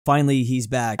Finally, he's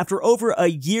back. After over a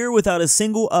year without a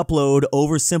single upload,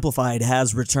 Oversimplified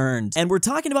has returned. And we're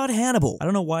talking about Hannibal. I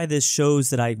don't know why this shows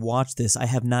that I watched this. I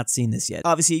have not seen this yet.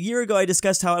 Obviously, a year ago, I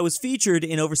discussed how I was featured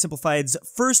in Oversimplified's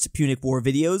first Punic War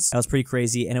videos. That was pretty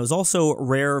crazy, and it was also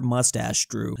Rare Mustache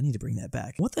Drew. I need to bring that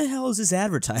back. What the hell is this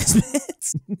advertisement?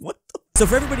 What the? So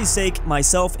for everybody's sake,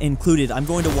 myself included, I'm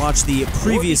going to watch the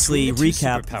previously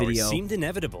recapped video. Seemed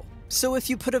inevitable. So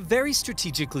if you put a very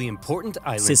strategically important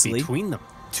island between them,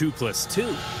 2 +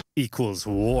 2 =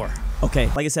 war. Okay,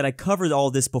 like I said, I covered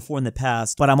all this before in the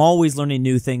past, but I'm always learning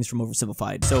new things from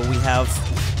Oversimplified. So we have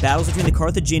battles between the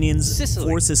Carthaginians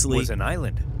for Sicily. Was an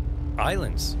island.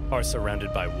 Islands are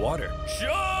surrounded by water.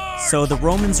 So the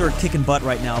Romans are kicking butt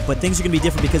right now, but things are going to be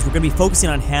different because we're going to be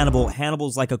focusing on Hannibal.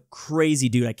 Hannibal's like a crazy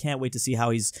dude. I can't wait to see how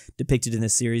he's depicted in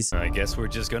this series. I guess we're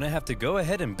just going to have to go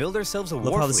ahead and build ourselves a war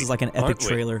fleet. Love how this is like an epic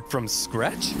trailer. From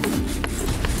scratch?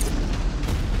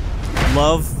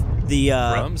 Love the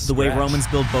way Romans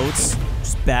build boats.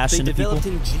 Just bash into people. They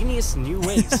developed ingenious new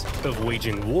ways of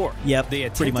waging war. Yep, they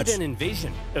pretty much. attempted an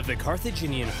invasion of the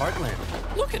Carthaginian heartland.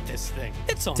 Look at this thing.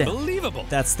 It's unbelievable.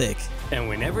 That's thick. And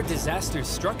whenever disasters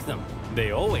struck them, they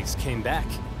always came back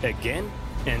again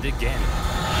and again.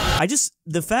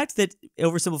 The fact that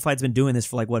Oversimplified's been doing this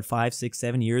for like, what, 5, 6,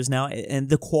 7 years now, and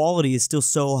the quality is still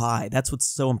so high. That's what's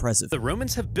so impressive. The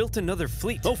Romans have built another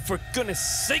fleet. Oh, for goodness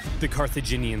sake! The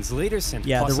Carthaginians later sent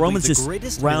the Romans just,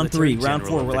 round 3, round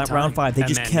 4, round 5, they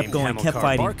just kept going, kept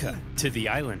fighting. To the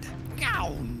island.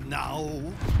 Oh,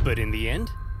 no. But in the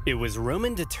end, it was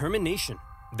Roman determination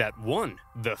that won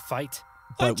the fight.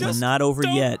 But we're not over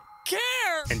yet. Care.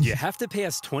 And you have to pay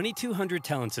us 2,200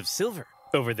 talents of silver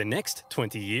over the next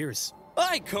 20 years.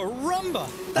 Ay caramba!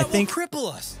 That will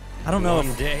cripple us. I don't know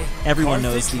One day, everyone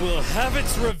Carthage knows. Will have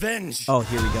its revenge. Oh,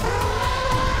 here we go.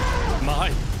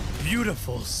 My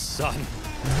beautiful son.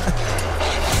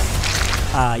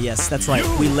 Yes, that's right.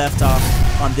 We left off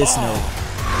on this note.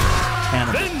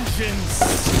 Hannibal. Vengeance.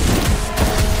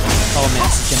 Oh man,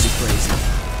 this is gonna be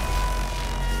crazy.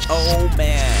 Oh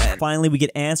man. Finally, we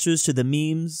get answers to the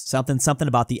memes. Something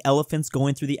about the elephants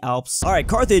going through the Alps. All right,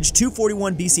 Carthage,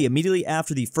 241 BC, immediately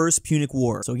after the First Punic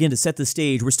War. So again, to set the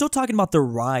stage, we're still talking about the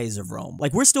rise of Rome.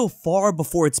 Like, we're still far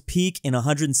before its peak in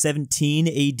 117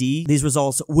 AD. These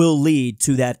results will lead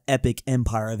to that epic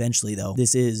empire eventually, though.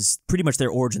 This is pretty much their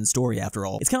origin story, after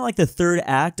all. It's kind of like the third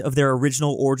act of their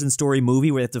original origin story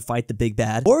movie where they have to fight the big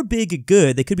bad. Or big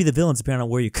good. They could be the villains, depending on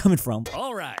where you're coming from.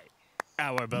 All right.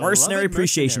 Our Mercenary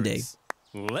Appreciation Day.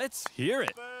 Let's hear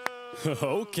it.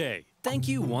 Okay. Thank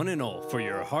you one and all for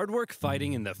your hard work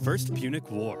fighting in the First Punic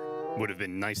War. Would have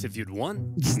been nice if you'd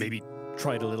won. Maybe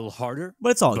tried a little harder. But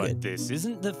it's all good. But this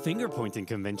isn't the finger-pointing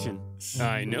convention.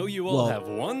 I know you all have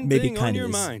one thing on your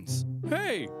minds.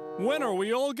 Hey, when are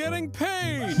we all getting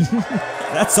paid?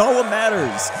 That's all that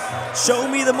matters. Show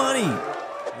me the money.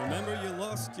 Remember you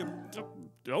lost your...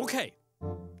 Okay.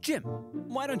 Jim,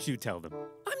 why don't you tell them?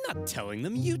 I'm not telling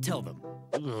them, you tell them.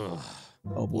 Ugh.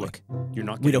 Oh boy. Look, you're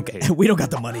not getting paid. We don't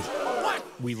got the money. What?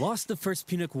 We lost the First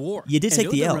Punic War. You did take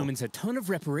the L. The Romans a ton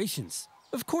of reparations.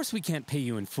 Of course we can't pay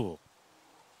you in full.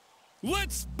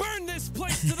 Let's burn this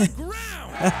place to the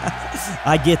ground!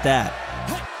 I get that.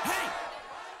 Hey!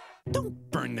 Don't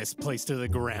burn this place to the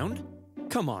ground.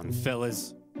 Come on,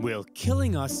 fellas. Will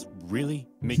killing us really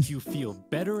make you feel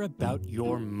better about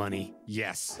your money?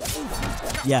 Yes.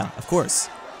 Yeah, of course.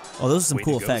 Oh, those are some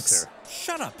cool effects. Sir.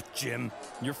 Shut up, Jim.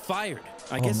 You're fired.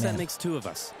 I guess that makes 2 of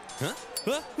us.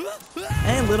 Huh?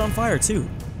 And lit on fire, too.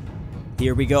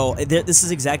 Here we go. This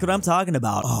is exactly what I'm talking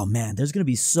about. Oh man, there's gonna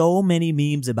be so many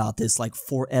memes about this, like,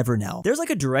 forever now. There's like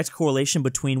a direct correlation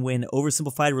between when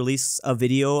Oversimplified released a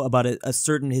video about a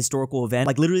certain historical event.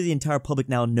 Like, literally the entire public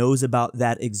now knows about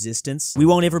that existence. We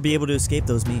won't ever be able to escape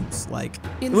those memes, like,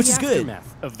 which is good.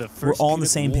 We're all on the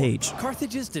same page.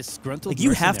 Carthage's disgruntled like,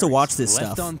 you have to watch this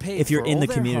stuff if you're in the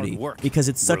community, because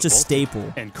it's such a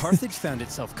staple. And Carthage found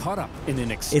itself caught up in an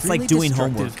extremely it's like doing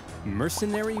homework.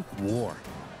 Mercenary war.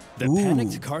 The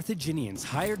panicked Carthaginians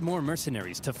hired more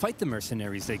mercenaries to fight the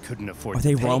mercenaries they couldn't afford to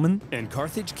pay. Are they Roman? And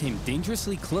Carthage came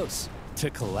dangerously close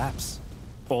to collapse.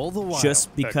 All the while,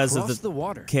 just because of the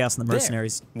water, chaos in the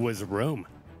mercenaries. Was Rome.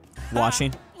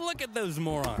 Watching. Look at those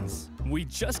morons. We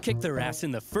just kicked their ass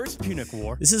in the First Punic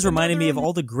War. This is reminding me of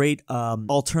all the great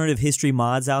alternative history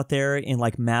mods out there in,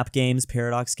 like, map games,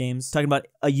 paradox games. Talking about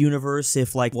a universe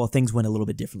if, like, well, things went a little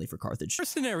bit differently for Carthage.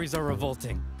 Mercenaries are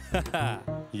revolting. Haha.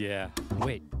 Yeah.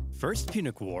 Wait. First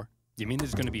Punic War? You mean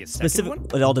there's going to be a second one?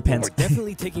 It all depends. We're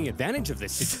definitely taking advantage of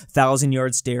this.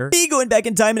 1,000-yard stare. Me going back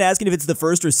in time and asking if it's the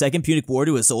First or Second Punic War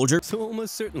to a soldier? So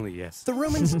almost certainly, yes. The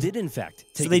Romans did, in fact,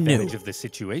 take advantage of the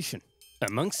situation.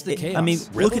 Amongst the chaos, I mean,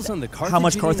 look at rebels on the how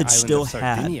much Carthaginian Carthage island still of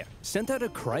had. Sardinia sent out a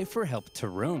cry for help to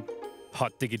Rome.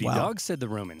 Hot diggity dog, said the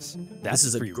Romans. That's This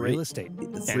is a free great real estate.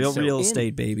 It's And real so real in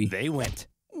estate, baby. They went.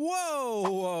 Whoa,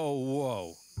 whoa,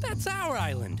 whoa! That's our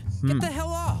island. Get the hell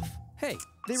off! Hey,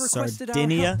 they requested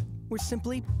Sardinia? our help. We're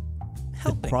simply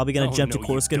helping. Probably gonna jump to no, you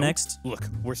Corsica don't. next. Look,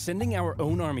 we're sending our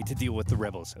own army to deal with the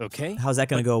rebels. Okay? How's that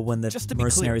gonna go when the Just to be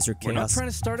mercenaries clear, are we're not chaos? trying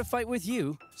to start a fight with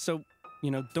you, so,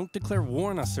 don't declare war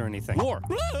on us or anything. War!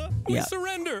 We Yeah.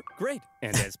 surrender! Great.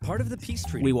 And as part of the peace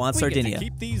treaty, We want Sardinia. get to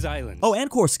keep these islands. Oh, and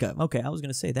Corsica. Okay, I was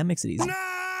gonna say that makes it easy.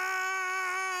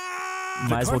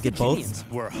 Might as well get both.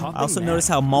 I also noticed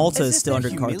how Malta is still under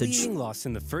Carthage. The humiliating loss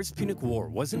in the First Punic War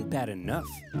wasn't bad enough.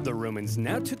 The Romans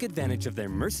now took advantage of their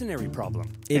mercenary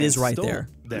problem. It is and right stole there.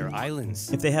 Their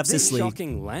islands. If they have this Sicily-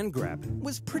 shocking land grab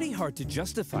was pretty hard to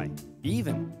justify,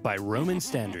 even by Roman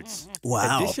standards.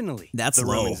 Wow, Additionally, that's the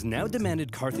low. Romans now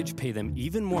demanded Carthage pay them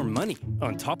even more money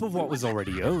on top of what was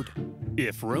already owed.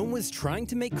 If Rome was trying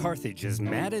to make Carthage as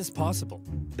mad as possible,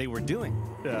 they were doing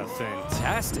a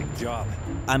fantastic job.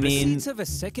 I The mean, seeds of a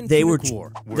second they were Punic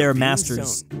War they're being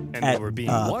masters sown, and at they were being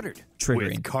watered triggering.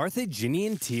 with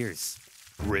Carthaginian tears.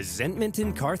 Resentment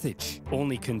in Carthage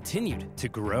only continued to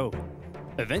grow.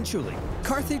 Eventually,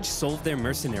 Carthage solved their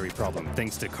mercenary problem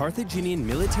thanks to Carthaginian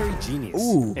military genius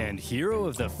Ooh. and hero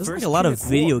of the There's first like a lot of Punic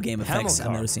video War, game effects I'm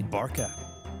Hamilcar noticing. Barca.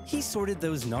 He sorted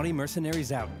those naughty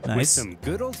mercenaries out with Nice. some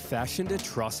good old-fashioned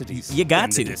atrocities. You got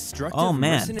and the to. destructive Oh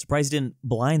man, mercenary surprised he didn't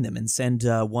blind them and send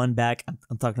one back.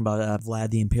 I'm talking about Vlad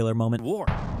the Impaler moment. war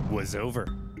was over.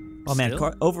 Oh man,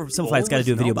 Still, Oversimplified's got to all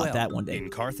do a was video not about well that one day. In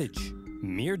Carthage,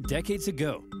 mere decades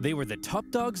ago, they were the top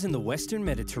dogs in the Western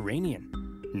Mediterranean.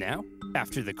 Now,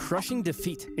 after the crushing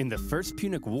defeat in the First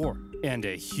Punic War and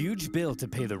a huge bill to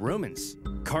pay the Romans,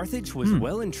 Carthage was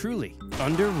well and truly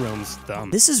under Rome's thumb.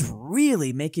 This is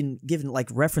really giving like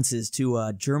references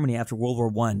to Germany after World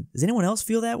War I. Does anyone else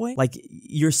feel that way? Like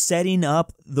you're setting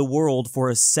up the world for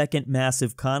a second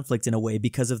massive conflict in a way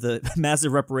because of the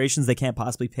massive reparations they can't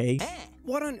possibly pay.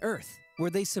 What on earth were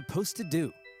they supposed to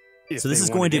do? If So this they is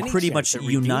going wanted to any pretty chance much at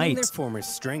redeeming unite their former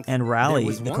strength, and rally there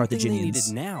was the one thing they Carthaginians.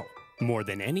 needed now, more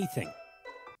than anything.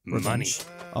 Money. Revenge.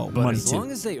 Oh, But money as too. long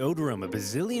as they owed Rome $1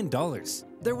 bazillion,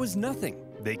 there was nothing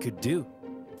they could do.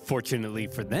 Fortunately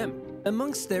for them,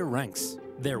 amongst their ranks,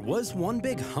 there was one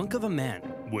big hunk of a man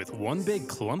with one big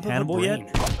clump Hannibal of a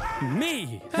yet? brain.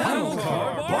 Me,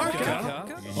 Hamilcar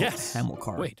Barca. Yes.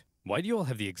 Hamilcar. Wait, why do you all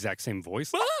have the exact same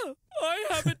voice? I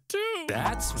have it too.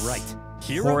 That's right.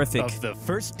 Hero Horrific. of the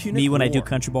First Punic Me when I do War,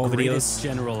 country ball greatest videos.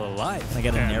 general alive. I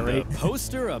gotta and narrate. The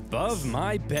poster above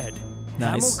my bed.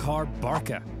 Nice. Hamilcar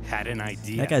Barca had an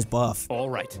idea. That guy's buff. All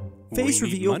right. Face we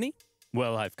need reveal. money?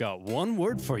 Well, I've got one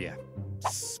word for you.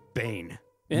 Spain.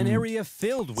 An area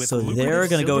filled with So lucrative they're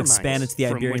gonna go silver expand mines into the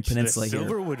from Iberian which the Peninsula here.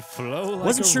 silver would flow like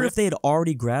Wasn't a sure if rip, they had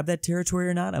already grabbed that territory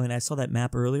or not. I mean, I saw that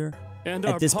map earlier. and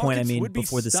At our this point, I pockets mean, would be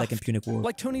before the Second stuffed, Punic War.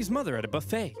 like Tony's mother at a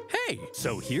buffet. Hey,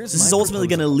 so here's This my is ultimately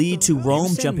going to proposal. lead to You Rome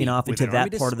send jumping me off with into an army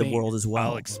that to part of the Spain. world as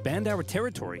well. I'll expand our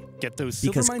territory, get those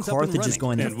Because silver mines Carthage up and is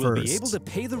going there running, and we'll be first. able to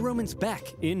pay the Romans back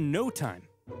in no time.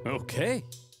 Okay,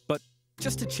 but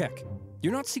just to check,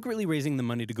 you're not secretly raising the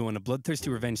money to go on a bloodthirsty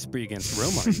revenge spree against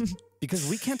Rome, are you? Because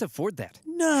we can't afford that.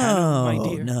 No, my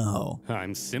dear. no.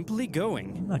 I'm simply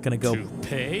going I'm not going to go. to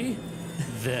pay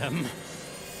them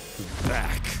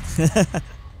back.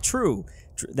 True.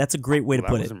 That's a great way to That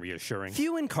put it. wasn't reassuring.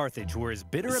 Few in Carthage were as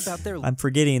bitter about their I'm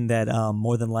forgetting that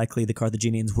more than likely the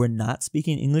Carthaginians were not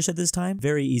speaking English at this time.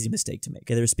 Very easy mistake to make.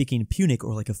 They were speaking Punic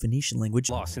or like a Phoenician language.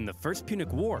 loss in the First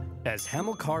Punic War as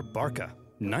Hamilcar Barca.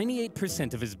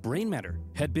 98% of his brain matter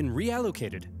had been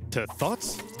reallocated to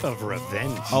thoughts of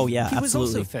revenge. Oh, yeah, he was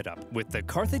absolutely. also fed up with the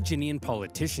Carthaginian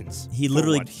politicians. He for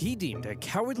literally- what he deemed a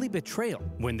cowardly betrayal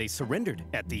when they surrendered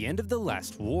at the end of the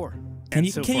last war. Can And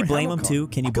you- so can you for blame him Hamilcar, too?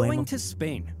 Can you blame going him? to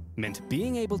Spain meant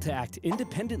being able to act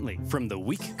independently from the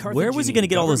weak Carthaginian Where was he going to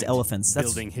get all those government, elephants? That's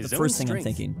building his the own first thing I'm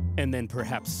strength, thinking. And then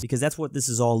perhaps Because that's what this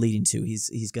is all leading to.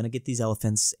 He's going to get these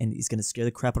elephants and he's going to scare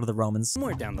the crap out of the Romans.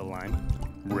 somewhere down the line,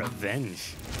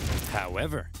 revenge.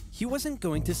 However, he wasn't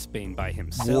going to Spain by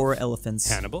himself. War elephants.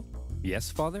 Hannibal?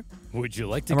 Yes, father? Would you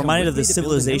like to I'm come reminded with of the me to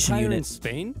build an Civilization empire in unit.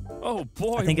 Spain? Oh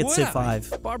boy, I think it's Civ would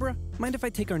 5. Barbara, mind if I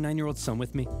take our 9-year-old son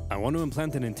with me? I want to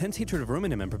implant an intense hatred of Rome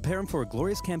in him and prepare him for a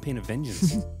glorious campaign of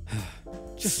vengeance.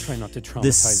 Just try not to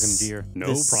traumatize him, dear. No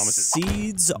the promises.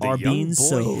 Seeds The are young being boy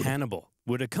sowed. Hannibal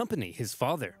would accompany his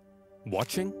father,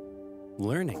 watching,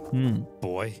 learning.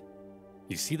 Boy,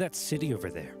 you see that city over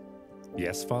there?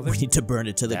 Yes, father? We need to burn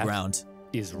it to the That ground.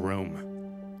 is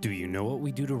Rome. Do you know what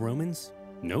we do to Romans?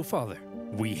 No, father.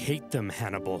 We hate them,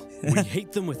 Hannibal. We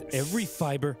hate them with every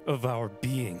fiber of our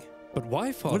being. But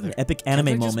why, Father? What an epic anime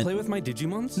Can't I moment. just play with my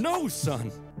Digimons? No,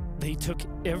 son. They took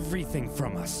everything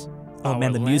from us. Oh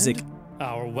man, the land, music.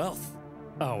 Our wealth.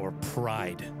 Our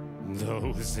pride.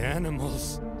 Those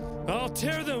animals. I'll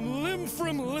tear them limb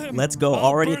from limb. Let's go,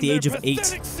 already at the age of 8.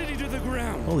 City to the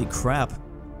ground. Holy crap.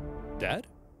 Dad?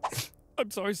 I'm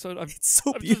sorry, son. It's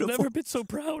so I've beautiful. just never been so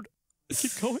proud.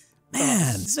 Keep going.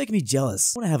 Man, this is making me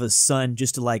jealous. I want to have a son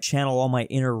just to like channel all my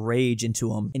inner rage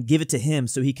into him and give it to him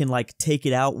so he can like take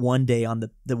it out one day on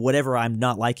the whatever I'm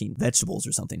not liking, vegetables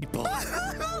or something.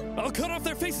 I'll cut off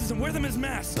their faces and wear them as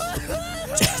masks.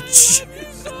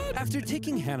 After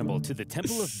taking Hannibal to the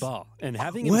Temple of Baal and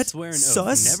having him swear an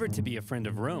oath never to be a friend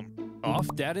of Rome, off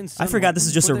Dad and son I forgot this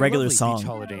is just for a their regular lovely song. beach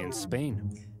holiday in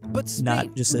Spain. But Spain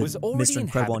Not just a was already Mr.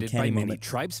 Incredible and inhabited by Candy many moment.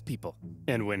 tribespeople.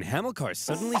 And when Hamilcar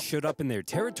suddenly showed up in their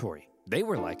territory, they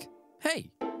were like,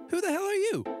 "Hey, who the hell are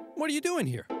you? What are you doing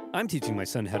here?" "I'm teaching my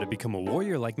son how to become a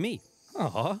warrior like me."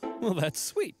 "Aw, well that's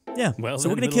sweet." Yeah, "Well, so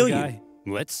we're then, gonna kill little you. guy,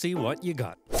 let's see what you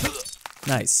got."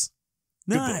 Nice.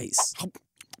 Nice.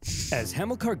 As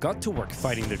Hamilcar got to work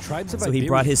fighting the tribes of So Iberia he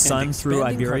brought his and son through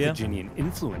expanding Iberia? Carthaginian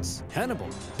influence, Hannibal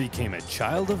became a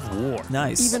child of war.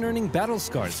 Nice. Even earning battle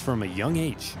scars from a young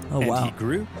age. Oh, and wow. he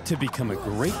grew to become a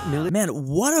great military. Man,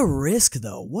 what a risk,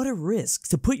 though. What a risk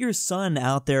to put your son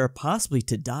out there possibly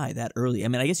to die that early. I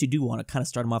mean, I guess you do want to kind of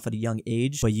start him off at a young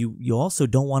age, but you also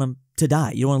don't want him to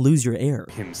die. You don't want to lose your heir.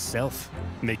 Himself,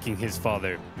 making his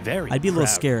father very I'd be a little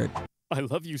proud. scared. "I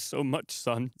love you so much,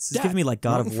 son." This is giving me like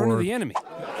God not of in front War of the enemy.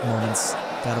 moments.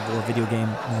 God of War video game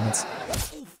moments.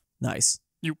 Nice.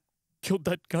 You killed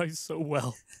that guy so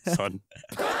well, son.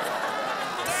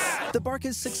 The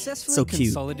Barcas successfully So cute.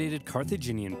 consolidated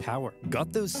Carthaginian power,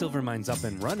 got those silver mines up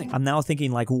and running. I'm now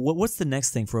thinking like, what's the next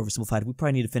thing for Oversimplified? We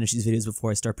probably need to finish these videos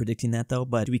before I start predicting that though,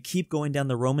 but do we keep going down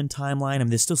the Roman timeline? I mean,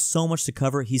 there's still so much to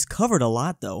cover. He's covered a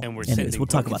lot though. And we're Anyways, sending we'll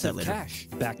talk about buckets that of later. cash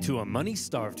back to a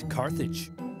money-starved Carthage.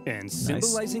 And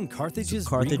symbolizing Carthage's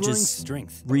Carthage regrowing is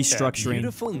strength, restructuring. a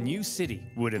beautiful new city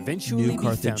would eventually be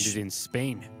Carthage. founded in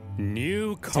Spain.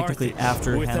 New Carthage, Technically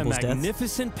after with Hannibal's a death.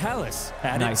 magnificent palace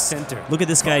at its Nice. center. Look at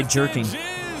this guy jerking. Carthage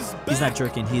is He's not back,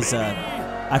 jerking. He's baby.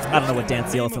 I don't know what dance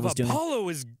the name elephant of was doing. Apollo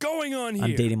is going on here.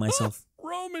 I'm dating myself.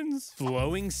 Romans,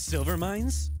 flowing silver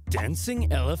mines,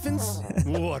 dancing elephants.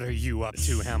 What are you up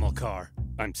to, Hamilcar?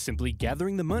 I'm simply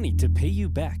gathering the money to pay you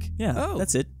back. Yeah, oh,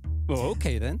 that's it. Oh,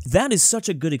 okay then. That is such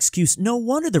a good excuse. No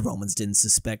wonder the Romans didn't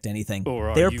suspect anything. Or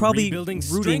are They're you probably rebuilding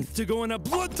rooting. strength to go on a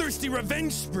bloodthirsty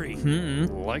revenge spree?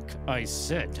 Like I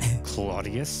said,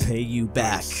 Claudius, Pay you I'm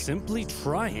back. simply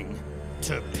trying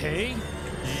to pay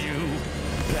you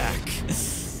back.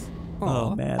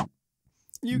 Oh man.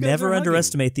 You guys Never are hugging.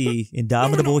 underestimate the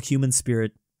indomitable human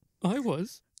spirit I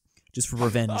was. just for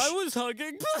revenge. I was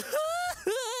hugging.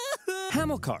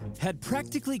 Hamilcar had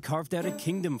practically carved out a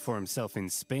kingdom for himself in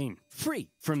Spain, free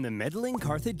from the meddling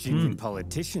Carthaginian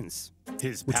politicians.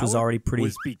 His Which power was already pretty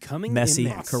was becoming messy,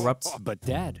 immense. corrupt. But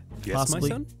Dad, yes, Possibly.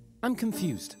 my son? I'm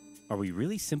confused. Are we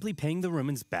really simply paying the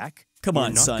Romans back? Come We're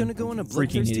on, not son. gonna go on a Freaking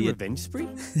bloodthirsty idiot. revenge spree?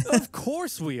 Of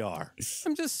course we are.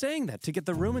 I'm just saying that to get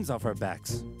the Romans off our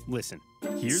backs. Listen,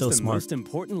 here's So the smart. most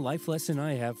important life lesson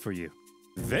I have for you.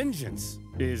 Vengeance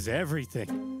is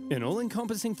everything. An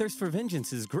all-encompassing thirst for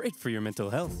vengeance is great for your mental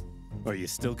health. Are you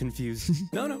still confused?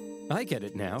 No, I get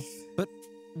it now. But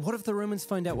what if the Romans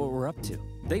find out what we're up to?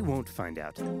 They won't find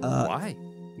out. Why?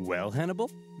 Well,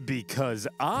 Hannibal, because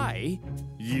I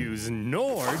use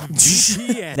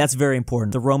NordVPN. That's very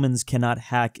important. The Romans cannot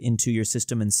hack into your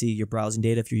system and see your browsing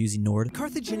data if you're using Nord.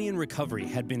 Carthaginian recovery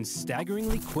had been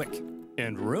staggeringly quick,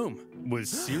 and Rome was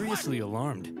seriously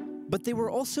alarmed. But they were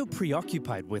also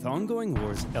preoccupied with ongoing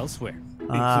wars elsewhere.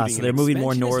 Ah, including so they're an moving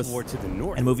more expansionist north war to the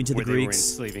north, and moving to the where they were Greeks.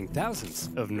 enslaving thousands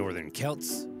of northern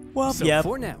Celts. Well, So yeah.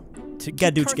 for now, to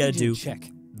Gotta keep do what you gotta Carthage do. in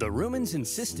check, the Romans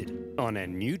insisted on a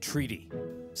new treaty.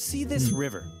 See this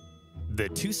river? The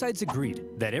two sides agreed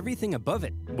that everything above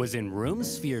it was in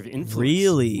Rome's sphere of influence,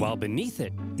 Really? while beneath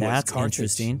it That's was Carthage.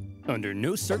 interesting. Under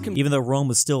no circumstances Even though Rome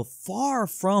was still far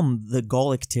from the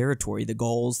Gallic territory, the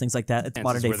Gauls, things like that, it's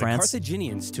modern day were the France.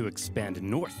 Carthaginians to expand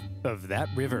north of that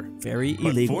river. Very But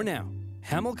illegal. for now,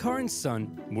 Hamilcar and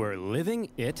son were living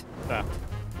it up.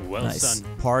 Well, Nice. son,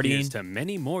 Partying. here's to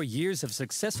many more years of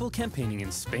successful campaigning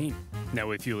in Spain.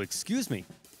 Now, if you'll excuse me,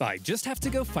 I just have to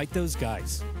go fight those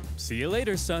guys. See you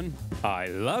later, son. I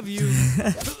love you.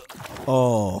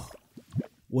 Oh,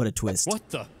 what a twist. What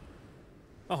the?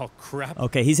 Oh, crap.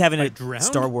 Okay, he's having I a drowned?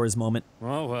 Star Wars moment.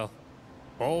 Oh, well.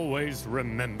 Always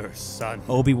remember, son.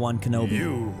 Obi-Wan Kenobi.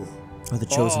 You Or the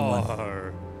chosen one.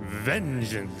 are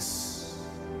vengeance.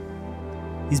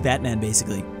 He's Batman,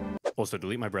 basically. Also,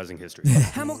 delete my browsing history.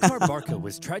 Hamilcar Barca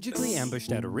was tragically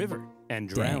ambushed at a river and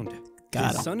drowned. Got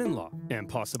his him. son-in-law, and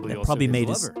possibly That also probably his made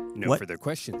lover, his- no what? further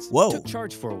questions, Whoa. took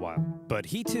charge for a while. But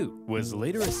he too was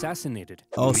later assassinated.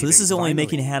 Oh, so this leaving is only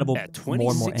making finally Hannibal at more and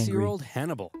more angry. 26-year-old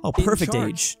Hannibal Oh, in perfect charge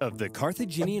age. of the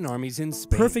Carthaginian armies in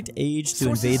Spain. Perfect age to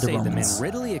Sources invade the say the men Romans.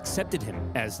 readily accepted him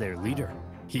as their leader.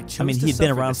 He chose I mean, to he'd been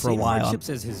suffer around the for a same while. hardships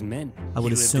as his men. I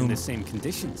would he lived assume. in the same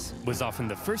conditions, was often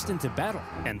the first into battle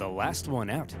and the last one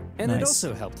out. And it Nice.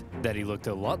 also helped that he looked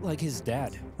a lot like his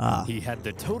dad. Ah. He had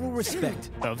the total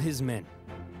respect of his men.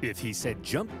 If he said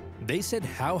jump, they said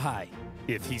how high.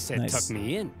 If he said Nice. tuck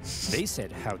me in, they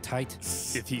said how tight.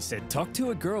 If he said talk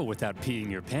to a girl without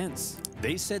peeing your pants,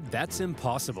 they said that's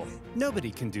impossible.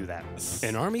 Nobody can do that.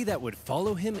 An army that would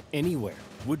follow him anywhere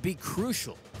would be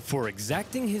crucial for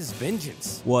exacting his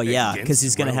vengeance. Well, yeah, against because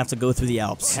he's going to Rome. have to go through the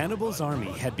Alps. Hannibal's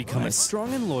army had become Nice. a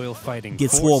strong and loyal fighting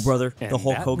Get force. swole, brother. The and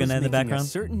Hulk that Hogan was in the making background. a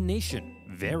certain nation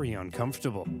very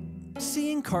uncomfortable.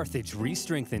 Seeing Carthage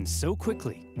re-strengthen so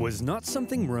quickly was not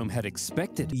something Rome had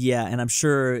expected. Yeah, and I'm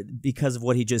sure because of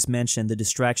what he just mentioned, the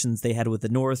distractions they had with the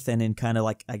north and in kind of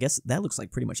like, I guess that looks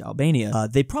like pretty much Albania,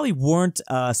 they probably weren't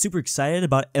super excited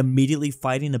about immediately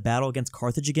fighting a battle against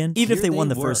Carthage again, even if Here they won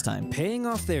the were, first time. paying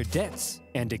off their debts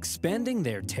and expanding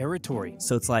their territory.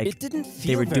 So it's like It didn't they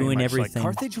feel were very doing much everything.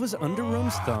 like Carthage was under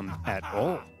Rome's thumb at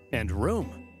all, and Rome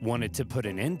wanted to put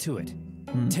an end to it.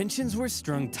 Tensions were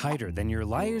strung tighter than your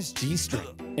liar's G-string,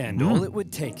 and all it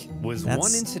would take was That's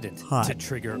one incident hot. to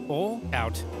trigger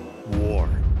all-out war.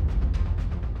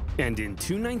 And in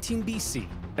 219 BC,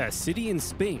 a city in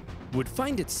Spain would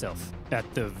find itself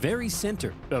at the very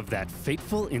center of that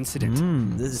fateful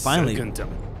incident. This is finally, Saguntum.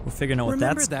 we're figuring out what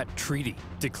Remember that's... that treaty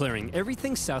declaring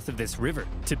everything south of this river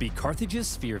to be Carthage's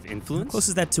sphere of influence? How close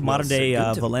is that to Well, modern-day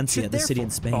Saguntum Valencia, should the city in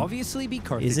therefore Spain? obviously be Is it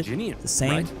Carthaginian, the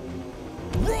same? right?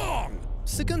 Wrong!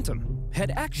 Saguntum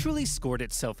had actually scored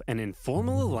itself an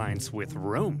informal alliance with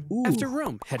Rome Ooh. after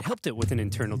Rome had helped it with an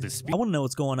internal dispute. I want to know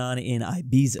what's going on in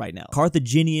Ibiza right now.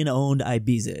 Carthaginian-owned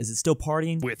Ibiza. Is it still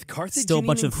partying? With Carthaginian Still a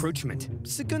bunch of... encroachment,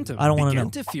 Saguntum I don't wanna began know.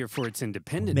 to fear for its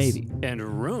independence. Maybe. And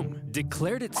Rome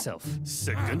declared itself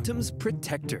Saguntum's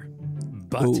protector.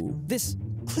 But Ooh. this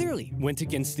clearly went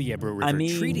against the Ebro River I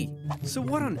mean- Treaty. So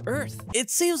what on earth It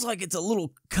seems like it's a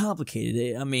little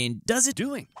complicated. I mean, does it?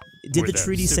 doing? Did Were the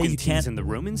treaty say you Saguntines can't... and the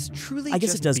Romans truly I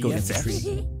guess just it does go against the BFFs?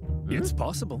 treaty. It's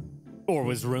possible. Or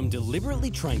was Rome deliberately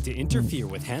trying to interfere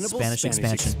with Hannibal's Spanish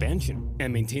expansion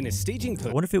and maintain a staging I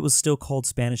post wonder if it was still called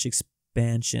Spanish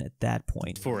expansion at that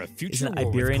point. for a Is future it war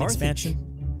Iberian with Carthage?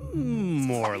 expansion?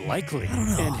 More likely.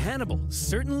 And Hannibal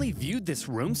certainly viewed this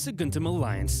Rome-Saguntum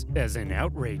alliance as an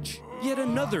outrage. Yet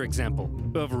another example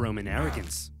of Roman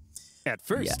arrogance. At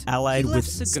first, Yeah, allied he with... left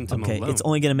Saguntum Okay, alone. it's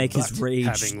only going to make his But rage...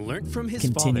 having learnt from his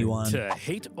continue father on. to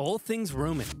hate all things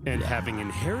Roman, and having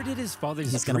inherited his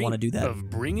father's He's gonna dream wanna do that. of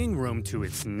bringing Rome to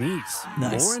its knees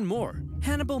Nice. more and more,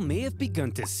 Hannibal may have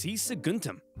begun to see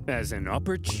Saguntum as an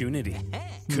opportunity.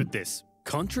 Could this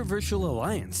controversial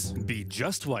alliance be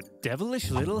just what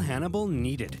devilish little Hannibal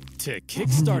needed to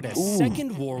kickstart a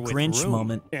second war with Grinch Rome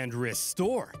moment. and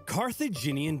restore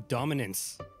Carthaginian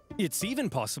dominance? It's even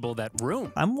possible that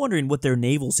Rome I'm wondering what their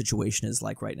naval situation is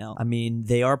like right now. I mean,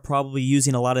 they are probably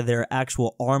using a lot of their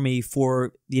actual army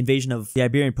for the invasion of the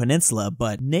Iberian Peninsula,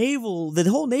 but the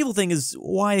whole naval thing is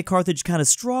why Carthage kind of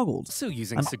struggled. also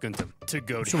using Saguntum to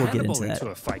goad sure we'll get Hannibal into that.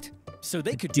 into a fight, so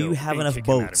they could Do go you have and enough kick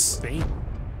him out of boats? Spain.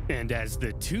 And as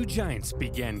the two giants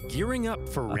began gearing up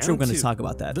for round sure we're gonna two, talk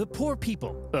about that. the poor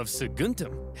people of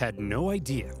Saguntum had no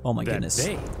idea Oh my that goodness.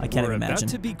 they I can't were even about imagine.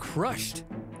 to be crushed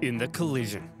in the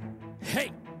collision.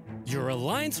 Hey, your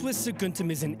alliance with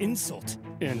Saguntum is an insult,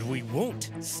 and we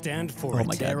won't stand for it. Oh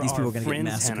my God, They're these people our are gonna get friends,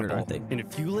 massacred, Hannibal. aren't they? And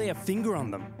if you lay a finger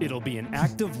on them, it'll be an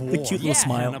act of war. cute little yeah,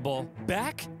 smile. Hannibal,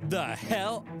 back the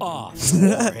hell off.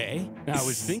 War, eh? I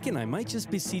was thinking I might just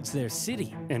besiege their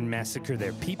city and massacre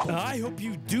their people. I hope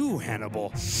you do, Hannibal.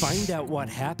 Find out what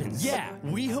happens. Yeah,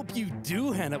 we hope you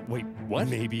do, Hannibal. Wait, what?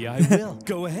 Maybe I will.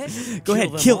 Go ahead. Go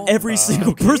ahead, them kill all. every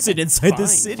single Okay, person inside fine,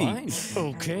 this city. Fine.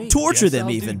 Okay. Torture guess them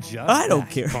I'll do even. just I don't that.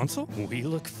 care. Consul, we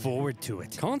look forward to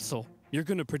it. Consul, you're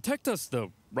gonna protect us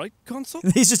though, right, Consul?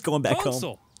 He's just going back home.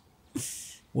 Consul.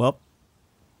 Well,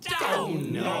 Oh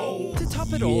no! To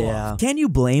top it all yeah. off, Can you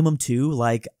blame them too?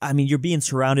 Like, I mean, you're being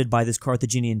surrounded by this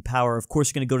Carthaginian power. Of course,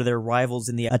 you're going to go to their rivals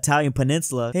in the Italian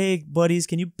peninsula. Hey, buddies,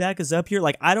 can you back us up here?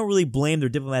 Like, I don't really blame their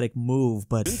diplomatic move,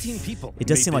 but 17 people it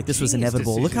does made seem the like this was genius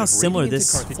inevitable. Look decision how of similar raiding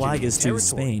this into flag is to Carthaginian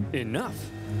Spain. territory.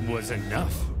 Enough was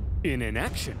enough. In an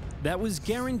action that was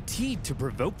guaranteed to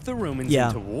provoke the Romans Yeah.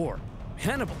 into war,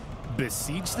 Hannibal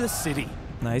besieged the city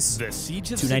Nice. The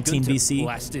siege of 219 Saguntum BC.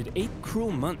 lasted 8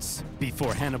 cruel months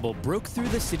before Hannibal broke through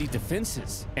the city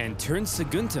defenses and turned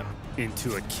Saguntum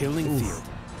into a killing field.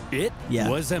 It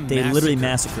was a massacre. They literally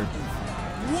massacred.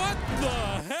 What the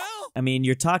hell? I mean,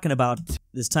 you're talking about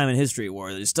this time in history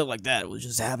where stuff like that was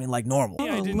just happening like normal.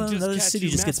 I didn't just another catch city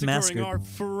you just gets massacred. our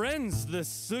friends, the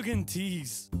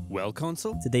Sugantes. Well,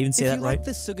 Consul? Did they even say that right? If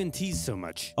you like the Sugantes so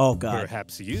much, oh god,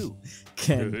 perhaps you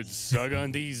Ken. could sug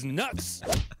on these nuts.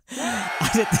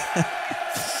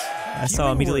 I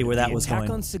saw immediately where that was going. The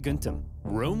attack on Saguntum,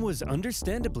 Rome was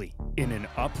understandably in an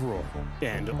uproar,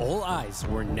 and all eyes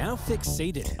were now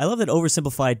fixated. I love that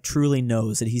Oversimplified truly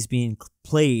knows that he's being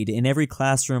played in every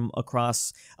classroom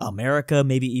across America,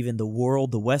 maybe even the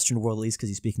world, the Western world at least, because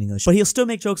he's speaking English. But he'll still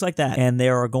make jokes like that. And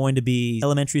there are going to be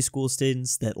elementary school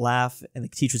students that laugh, and the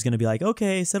teacher's going to be like,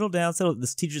 okay, settle down, settle.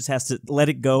 This teacher just has to let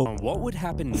it go. What would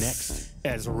happen next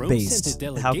as Rome sent a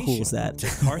delegation How cool is that? to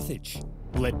Carthage,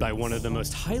 led by one of the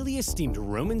most highly esteemed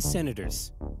Roman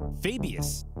senators,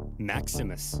 Fabius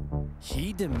Maximus.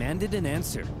 He demanded an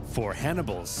answer for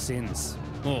Hannibal's sins.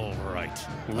 All right,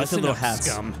 listen up,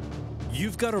 scum.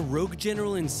 You've got a rogue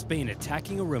general in Spain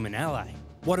attacking a Roman ally.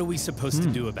 What are we supposed to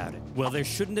do about it? Well, there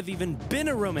shouldn't have even been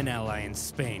a Roman ally in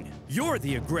Spain. You're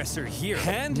the aggressor here.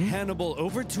 Hand Hannibal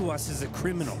over to us as a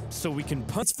criminal so we can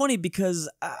punch. It's funny because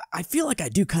I feel like I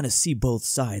do kind of see both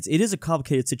sides. It is a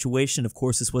complicated situation. Of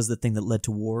course, this was the thing that led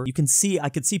to war. You can see, I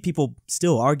could see people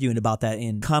still arguing about that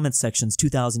in comment sections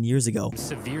 2,000 years ago.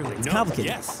 Severely. It's complicated.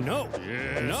 Yes. No.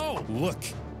 Yes. No. Look.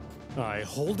 I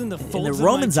hold in the folds in the of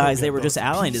Romans' my eyes, they were just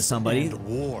allying to somebody.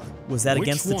 War. Was that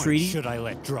against the treaty? Should I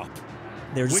let drop?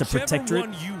 They were just a protectorate.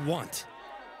 Whichever one you want,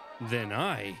 then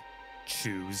I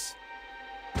choose.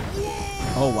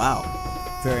 Oh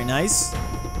wow, very nice.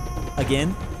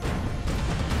 Again,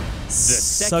 the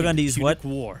second Punic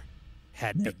War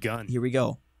had begun. Here we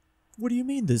go. What do you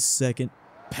mean the second?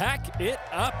 Pack it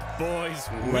up, boys.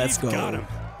 Let's go. Got 'em.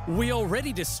 We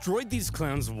already destroyed these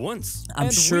clowns once. I'm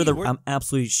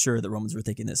absolutely sure the Romans were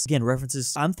thinking this. Again,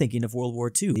 references, I'm thinking of World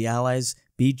War II. The Allies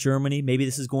beat Germany. Maybe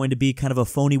this is going to be kind of a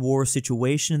phony war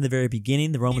situation in the very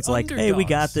beginning. The Romans are like, hey, we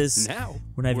got this. Now,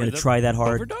 we're not even going to try that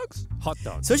hard. Overdogs? Hot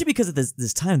dogs. Especially because at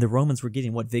this time, the Romans were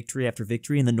getting, victory after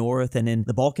victory in the north and in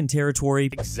the Balkan territory.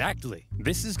 Exactly.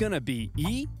 This is going to be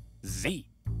easy.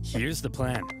 Here's the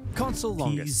plan. Consul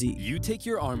Longus, you take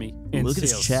your army and look at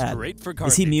his chat. Straight for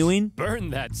Carthage. Is he mewing? Burn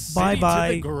that city to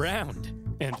the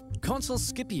ground. And Consul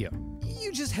Scipio,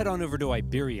 you just head on over to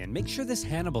Iberia and make sure this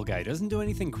Hannibal guy doesn't do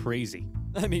anything crazy.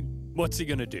 I mean, what's he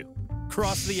gonna do?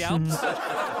 Cross the Alps?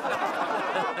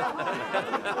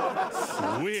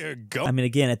 We're going. I mean,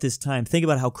 again, at this time, think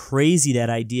about how crazy that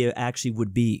idea actually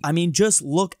would be. I mean, just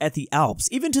look at the Alps.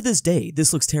 Even to this day,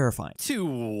 this looks terrifying. To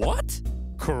what?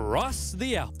 Cross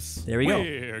the Alps. There we go.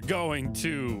 We're going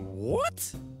to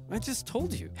what? I just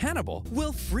told you. Hannibal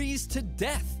will freeze to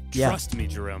death. Yeah. Trust me,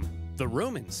 Jerome. The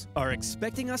Romans are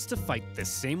expecting us to fight the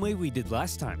same way we did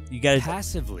last time. You gotta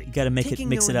passively. You gotta mix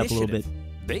it up a little bit.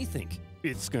 They think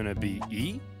it's gonna be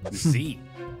easy.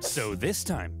 So this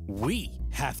time, we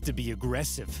have to be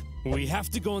aggressive. We have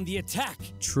to go on the attack.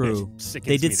 True.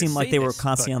 They did seem like they were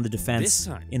constantly on the defense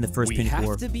in the first Punic War. We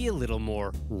have to be a little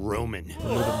more Roman.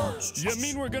 You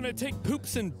mean we're gonna take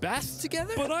poops and baths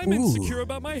together? But I'm insecure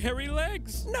about my hairy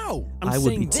legs. No, I'm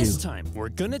saying this time we're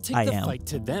gonna take the fight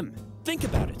to them. Think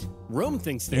about it. Rome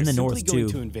thinks they're simply going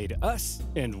to invade us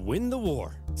and win the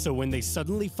war. So when they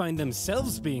suddenly find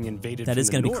themselves being invaded that is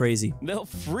going to be crazy. They'll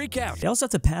freak out. They also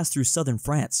have to pass through southern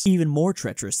France, even more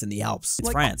treacherous than the Alps. It's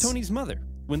like France. Tony's mother,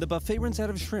 when the buffet runs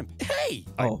out of shrimp. Hey!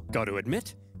 I got to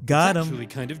admit, got him. It's actually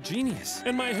kind of genius.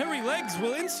 And my hairy legs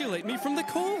will insulate me from the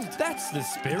cold. That's the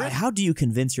spirit. How do you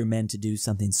convince your men to do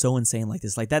something so insane like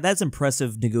this? Like that's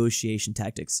impressive negotiation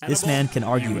tactics. Hannibal, this man can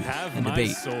argue and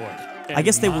debate. I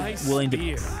guess they were willing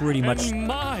to pretty much.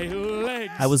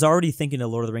 I was already thinking a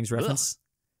Lord of the Rings reference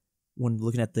when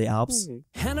looking at the Alps.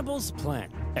 Hannibal's plan,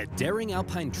 a daring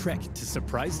alpine trek to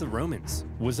surprise the Romans,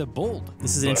 was a bold.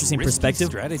 This is an interesting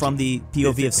perspective from the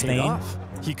POV of Spain.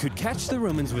 He could catch the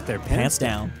Romans with their pants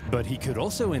down, but he could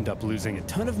also end up losing a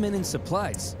ton of men and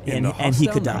supplies in the and he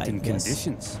could die.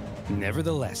 Conditions.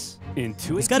 Nevertheless, in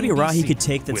 218 there's got to be a route he could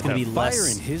take that's going to be fire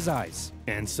in his eyes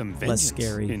and some vengeance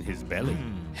scary in his belly.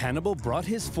 Hannibal brought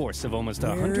his force of almost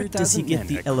 100,000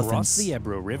 men across the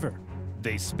Ebro River.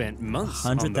 They spent months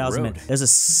on the road. There's a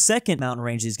second mountain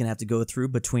range he's going to have to go through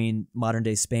between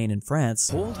modern-day Spain and France.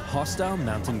 Cold, hostile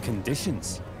mountain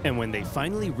conditions. And when they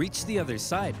finally reached the other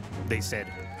side, they said,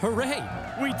 "Hooray!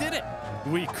 We did it!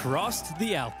 We crossed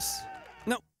the Alps."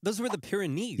 No, those were the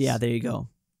Pyrenees. Yeah, there you go.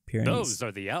 Pyrenees. Those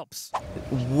are the Alps.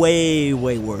 Way,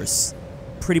 way worse.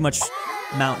 Pretty much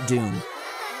Mount Doom.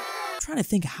 I'm trying to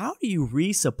think, how do you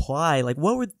resupply? Like,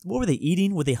 what were they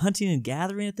eating? Were they hunting and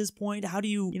gathering at this point? How do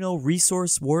you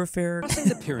resource warfare? Crossing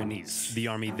the Pyrenees, the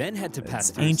army then had to pass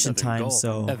through ancient southern times,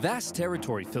 Gaul, so a vast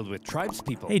territory filled with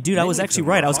tribespeople. Hey, dude, I was Many of actually them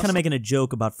right. were I was kind of hostile making a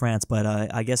joke about France, but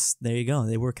I guess there you go.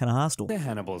 They were kind of hostile. to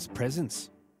Hannibal's presence.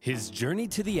 His journey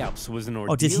to the Alps was an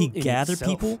ordeal. Oh, did he in gather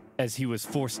itself, people? As he was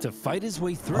forced to fight his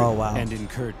way through Oh, wow. and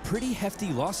incurred pretty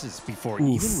hefty losses before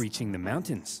Oof. even reaching the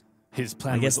mountains. His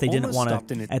plan I guess was they didn't almost want stopped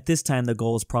to. in its At this time, the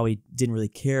Gauls probably didn't really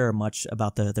care much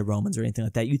about the Romans or anything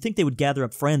like that. You'd think they would gather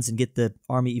up friends and get the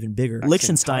army even bigger.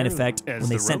 Liechtenstein effect, as when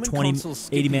they the sent Roman 20, consul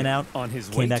 80 men Scipio, out, on his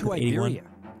came way back to with 81. Iberia,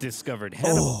 discovered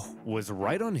Hannibal was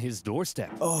right on his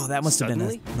doorstep. Oh, that must have been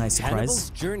Suddenly, a nice surprise. Hannibal's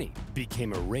journey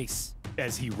became a race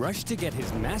as he rushed to get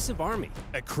his massive army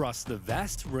across the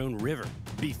vast Rhone River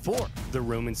before the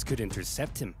Romans could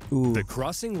intercept him. Ooh. The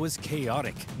crossing was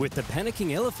chaotic, with the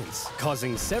panicking elephants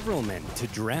causing several men to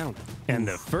drown. And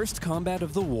the first combat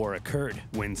of the war occurred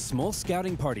when small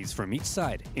scouting parties from each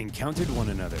side encountered one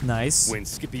another. Nice. When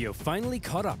Scipio finally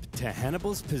caught up to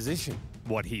Hannibal's position,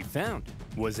 what he found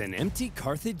was an empty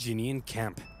Carthaginian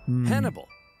camp. Hannibal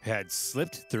had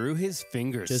slipped through his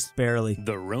fingers. Just barely.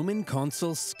 The Roman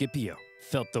consul Scipio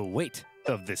felt the weight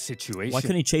of the situation. Why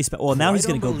couldn't he chase back? Well, now he's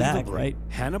Quite going to go back, unbelievably, right?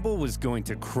 Hannibal was going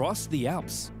to cross the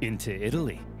Alps into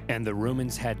Italy, and the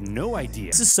Romans had no idea.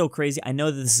 This is so crazy. I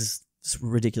know that this is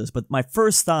ridiculous, but my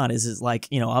first thought is like,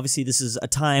 obviously this is a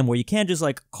time where you can't just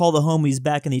like call the homies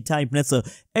back in the Italian peninsula,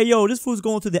 hey, yo, this fool's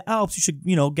going through the Alps, you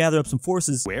should, gather up some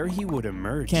forces. Where he would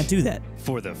emerge. Can't do that.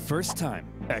 For the first time,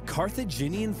 a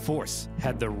Carthaginian force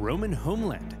had the Roman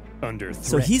homeland under threat.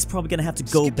 So he's probably going to have to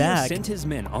go Scipio back. sent his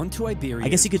men onto Iberia I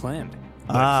guess he as could- planned.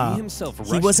 But he himself he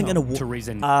rushed wasn't home going to raise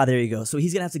an there you go. So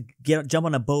he's going to have to jump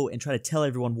on a boat and try to tell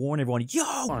everyone, warn everyone, yo!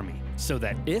 army, so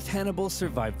that if Hannibal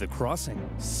survived the crossing,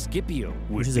 Scipio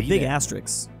would Which is be a big there,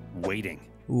 asterisk. waiting.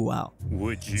 Ooh, wow.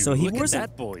 Would you So he look at wasn't,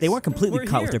 that, boys? they weren't completely We're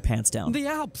caught with here. their pants down. The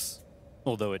Alps.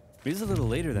 Although it is a little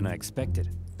later than I expected.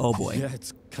 Oh boy. Yeah,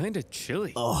 it's kind of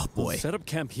chilly. Oh boy. We'll set up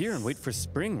camp here and wait for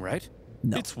spring, right?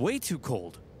 No. It's way too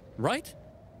cold, right?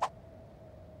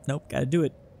 Nope, gotta do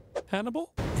it.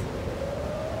 Hannibal?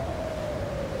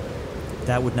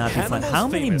 That would not be fun. Hannibal's How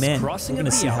many famous men? We're crossing going to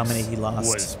of the see how Alps many he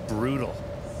lost. Was brutal.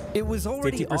 It was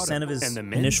already 50% autumn, of his and the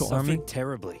men initial suffered army?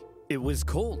 terribly. It was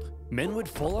cold. Men would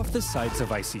fall off the sides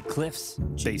of icy cliffs.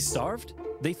 They Jeez. starved.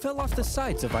 They fell off the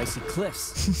sides of icy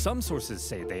cliffs. Some sources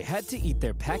say they had to eat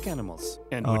their pack animals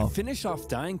and Oh. would finish off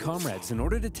dying comrades in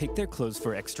order to take their clothes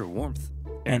for extra warmth.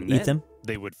 And eat then them?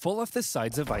 They would fall off the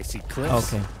sides of icy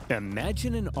cliffs. Okay.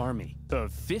 Imagine an army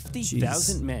of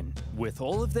 50,000 Jeez. men with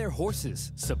all of their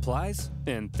horses, supplies,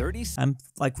 and 30 I'm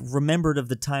like remembered of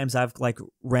the times I've like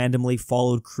randomly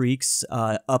followed creeks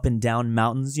up and down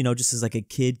mountains, just as like a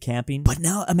kid camping. But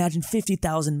now imagine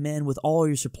 50,000 men with all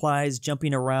your supplies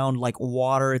jumping around like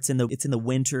water. It's in the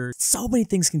winter. So many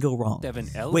things can go wrong.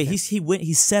 Wait,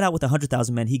 he set out with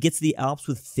 100,000 men. He gets to the Alps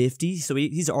with 50, so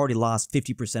he's already lost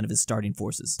 50% of his starting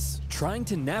forces. trying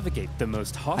to navigate the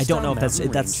most hostile I don't know if that's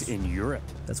mountain that's range in Europe.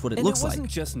 That's what it And looks it wasn't like.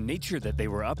 just nature that they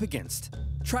were up against.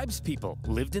 Tribespeople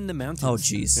lived in the mountains. Oh,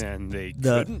 jeez. And they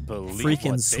The couldn't believe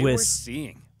freaking what they were Swiss.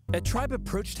 seeing. A tribe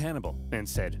approached Hannibal and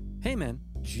said, "Hey man,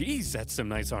 geez, that's some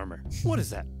nice armor. What is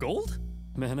that, gold?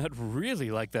 Man, I'd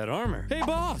really like that armor. Hey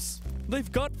boss, they've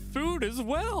got food as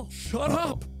well. Shut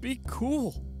up, be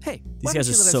cool. Hey, why guys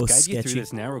don't you are let so us guide you sketchy. through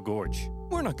this narrow gorge?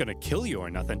 We're not gonna kill you or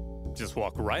nothing. Just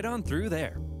walk right on through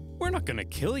there. We're not gonna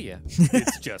kill you.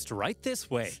 It's just right this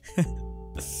way.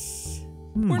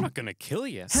 We're not gonna kill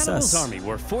you." Hannibal's Sus. army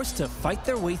were forced to fight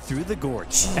their way through the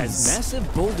gorge as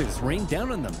massive boulders rained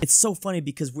down on them. It's so funny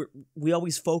because we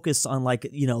always focus on like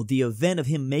the event of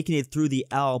him making it through the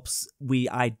Alps.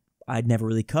 I'd never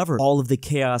really covered all of the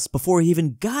chaos before he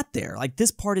even got there. Like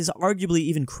this part is arguably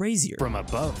even crazier. From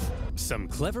above, some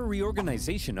clever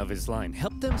reorganization of his line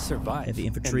helped them survive, Heavy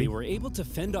infantry. and they were able to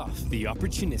fend off the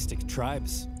opportunistic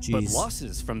tribes. But Jeez.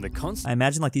 losses from the constant I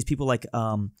imagine like these people like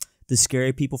the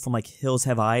scary people from like Hills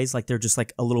Have Eyes, like they're just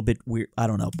like a little bit weird. I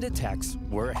don't know. attacks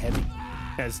were heavy.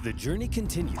 As the journey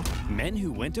continued, men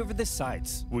who went over the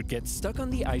sides would get stuck on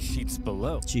the ice sheets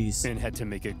below Jeez. and had to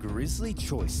make a grisly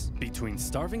choice between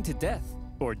starving to death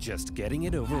or just getting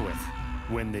it over with.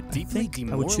 When the deeply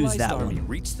think I would choose demoralized that army one.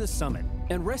 reached the summit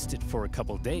and rested for a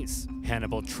couple days,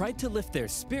 Hannibal tried to lift their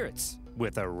spirits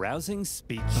with a rousing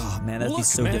speech. Oh man, that'd be "Look,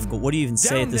 so men, difficult. What do you even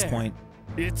say down at this there. point?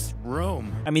 It's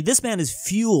Rome." I mean, this man is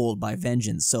fueled by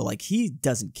vengeance, so like he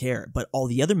doesn't care. But all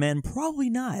the other men probably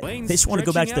not. Plains They just want to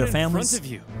go back to their stretching out in families. front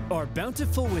of you are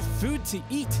bountiful with food to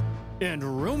eat and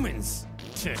Romans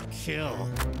to kill.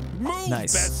 Move,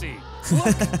 Nice. Bessie!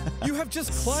 Look, you have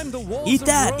just climbed the walls Eat of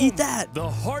that, Rome. eat that. The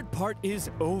hard part is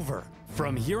over.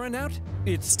 From here on out,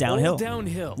 it's downhill. all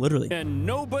downhill. Literally. And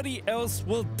nobody else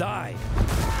will die.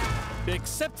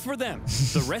 Except for them.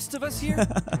 The rest of us here,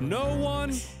 no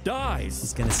one dies.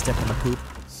 He's gonna step in the poop.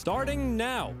 Starting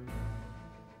now.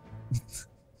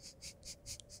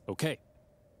 Okay,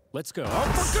 let's go. Oh,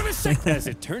 for goodness sake! As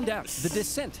it turned out, the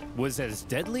descent was as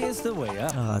deadly as the way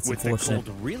up. Oh, that's with the unfortunate.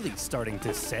 cold really starting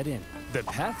to set in. The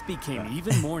path became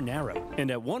even more narrow, and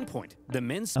at one point, the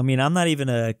men... I mean, I'm not even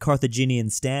a Carthaginian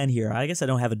stan here. I guess I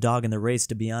don't have a dog in the race,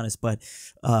 to be honest, but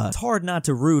it's hard not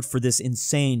to root for this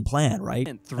insane plan, right?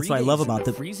 That's what I love about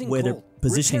the way they're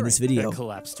positioning this video. The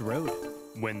collapsed road.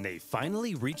 When they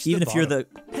finally reached Even the if you're the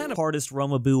bottom, Hannibal hardest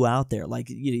Romaboo out there, like,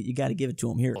 you got to give it to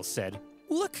him here. said,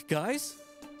 "Look, guys,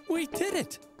 we did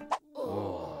it."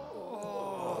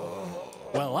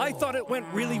 Well, I thought it went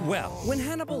really well. When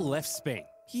Hannibal left Spain,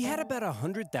 he had about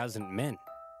 100,000 men.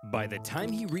 By the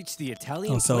time he reached the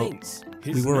Italian plains,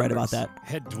 his we were right about numbers that.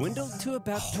 had dwindled to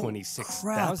about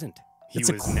 26,000. He That's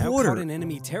a was now quarter. caught in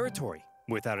enemy territory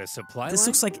without a supply This line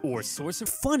looks like or source of...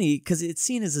 funny because it's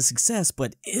seen as a success,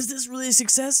 but is this really a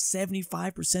success?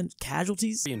 75%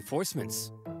 casualties?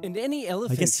 reinforcements. And any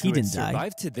elephants he who had didn't die.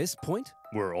 survived to this point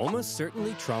were almost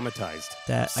certainly traumatized.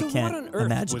 That so I can't what on earth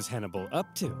imagine. was Hannibal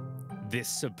up to? This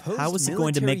supposed How was he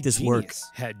going to military make this work?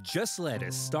 genius had just led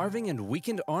a starving and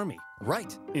weakened army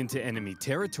right into enemy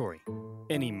territory.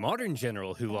 Any modern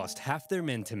general who lost half their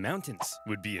men to mountains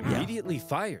would be immediately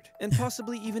fired and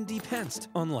possibly even depantsed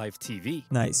on live TV.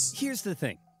 Nice. Here's the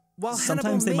thing. While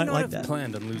Sometimes Hannibal they may might not like have that.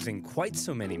 planned on losing quite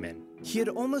so many men, he had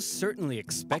almost certainly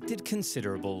expected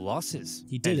considerable losses.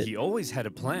 He did and it. He always had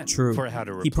a plan True. for how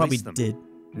to replace He probably them. did.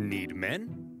 Need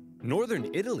men?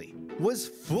 Northern Italy was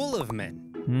full of men.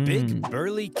 Hmm. Big,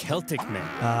 burly Celtic men.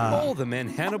 All the men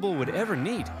Hannibal would ever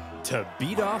need to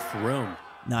beat off Rome.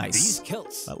 Nice. These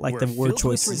Celts I like were the word filled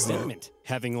choices with there. resentment,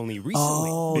 having only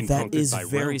recently been that conquered is by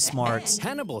very Rome. smart.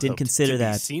 Hannibal Didn't hoped consider to be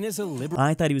that. seen as a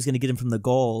I thought he was going to get him from the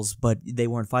Gauls, but they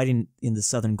weren't fighting in the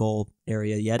southern Gaul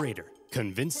area yet. liberator,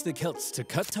 convinced the Celts to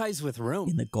cut ties with Rome.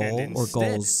 In the Gaul and or instead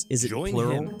Gauls? Is it join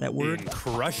plural, him that word? in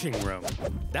crushing Rome.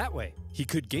 That way, he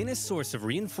could gain a source of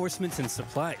reinforcements and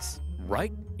supplies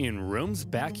right in Rome's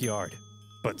backyard.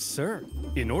 But sir,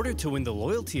 in order to win the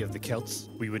loyalty of the Celts,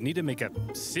 we would need to make a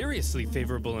seriously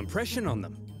favorable impression on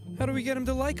them. How do we get them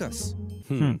to like us?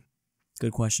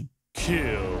 Good question.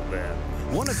 Kill them.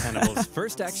 One of Hannibal's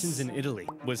first actions in Italy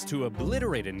was to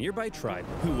obliterate a nearby tribe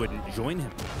who wouldn't join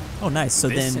him. Oh, nice. So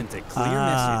This then, sent a clear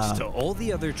message to all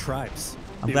the other tribes.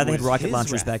 I'm It glad they had was rocket his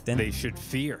launchers wrath back then. They should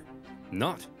fear,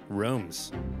 not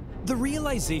Rome's. The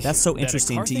realization That's so that a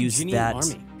interesting to use Carthaginian that-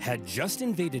 army had just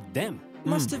invaded them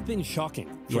must have been shocking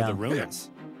for Yeah. the Romans.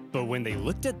 But when they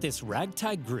looked at this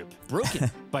ragtag group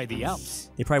broken by the Alps,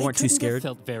 They probably weren't too couldn't have scared.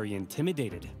 felt very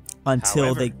intimidated. Until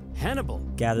However, they Hannibal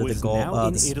gathered the was Gaul- now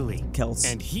in the Italy, Celts.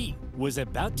 and he was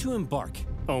about to embark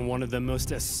on one of the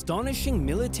most astonishing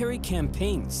military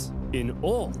campaigns in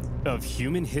all of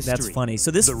human history. That's funny.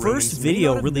 So this The first Romans may video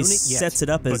not have really known it yet, sets it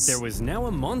up but as there was now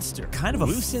a monster kind of a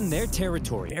loose in their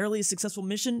territory, barely a successful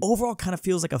mission. Overall, kind of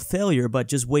feels like a failure, but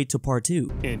just wait till part 2.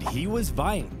 and he was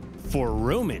vying for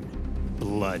Roman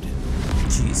blood.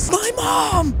 Jeez. My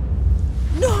mom!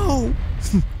 No!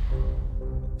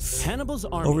 Hannibal's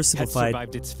army had Oversimplified.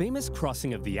 survived its famous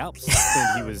crossing of the Alps,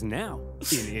 and he was now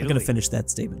in Italy. I'm gonna finish that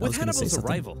statement. I With was gonna say Hannibal's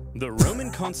something. arrival, the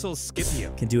Roman consul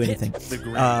Scipio Can do anything. hit the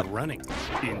ground running.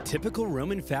 In typical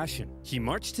Roman fashion, he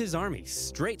marched his army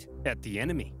straight at the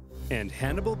enemy, and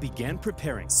Hannibal began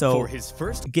preparing So- for his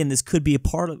first Again, this could be a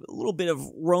part of a little bit of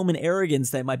Roman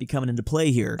arrogance that might be coming into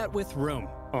play here. combat with Rome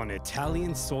on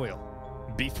Italian soil.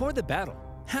 Before the battle,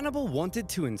 Hannibal wanted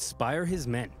to inspire his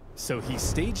men, so he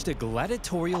staged a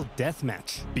gladiatorial death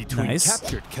match between Nice.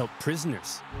 captured Celt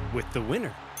prisoners, with the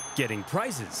winner getting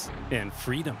prizes and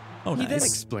freedom. Oh, He then nice.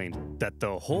 explained that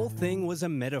the whole thing was a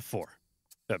metaphor.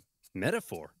 A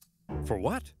metaphor? For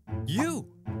what? You!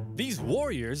 These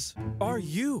warriors are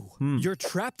you! You're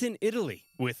trapped in Italy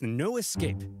with no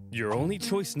escape. Your only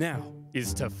choice now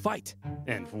is to fight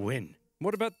and win.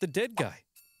 What about the dead guy?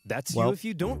 That's Well- you if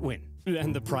you don't win.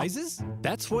 And the prizes?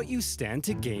 That's what you stand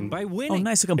to gain by winning. Oh,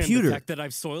 nice, a And computer. the fact that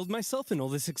I've soiled myself in all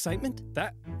this excitement?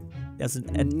 That... That's an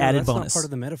No, added that's bonus. not part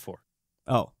of the metaphor.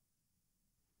 Oh.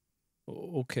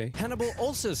 Okay. Hannibal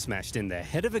also smashed in the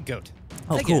head of a goat.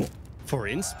 Oh, Again, cool. for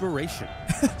inspiration.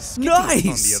 Scipio, Nice!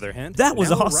 On the other hand, That was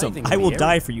now awesome. arriving I in will the die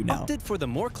area, for you now. opted for the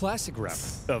more classic route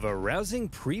of a rousing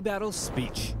pre-battle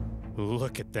speech.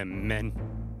 Look at them, men.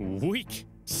 Weak,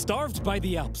 starved by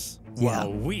the Alps. Yeah.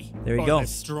 While we There you are go. the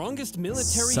strongest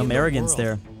military Some in the arrogance world.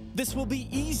 there. This will be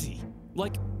easy.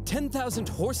 Like 10,000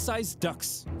 horse-sized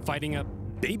ducks fighting a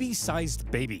baby-sized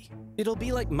baby. It'll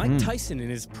be like Mike Tyson in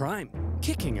his prime,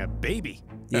 kicking a baby.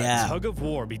 Yeah. A tug of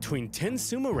war between 10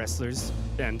 sumo wrestlers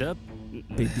and a...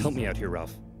 Help me out here,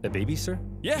 Ralph. A baby, sir?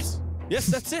 Yes,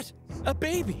 that's it. A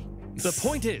baby. The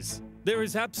point is, there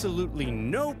is absolutely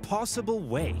no possible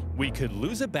way we could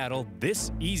lose a battle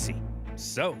this easy.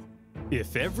 So,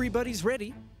 if everybody's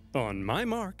ready, on my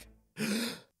mark...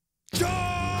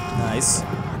 Nice.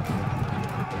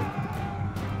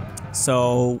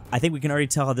 So, I think we can already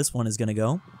tell how this one is going to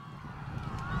go.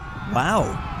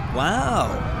 Wow.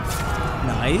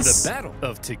 Nice. The Battle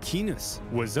of Ticus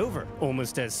was over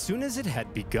almost as soon as it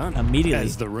had begun. Immediately.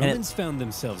 As the Romans found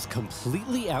themselves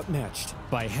completely outmatched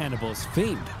by Hannibal's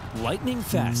famed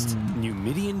lightning-fast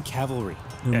Numidian cavalry.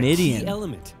 Numidian. A key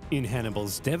element in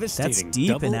Hannibal's devastating deep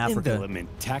double in Africa. envelopment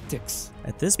tactics.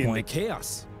 At this In the point.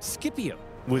 chaos, Scipio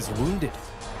was wounded.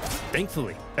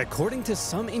 Thankfully, according to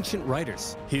some ancient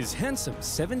writers, his handsome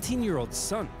 17-year-old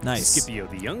son, Nice. Scipio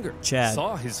the Younger, Chad.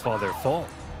 saw his father fall.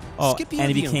 Oh, Scipio and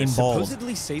he the Younger became bald.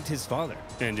 supposedly saved his father,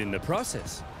 and in the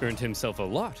process, earned himself a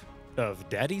lot of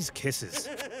daddy's kisses.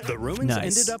 The Romans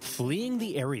Nice. ended up fleeing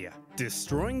the area,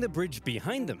 destroying the bridge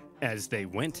behind them as they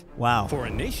went. Wow. For a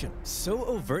nation so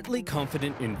overtly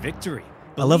confident in victory,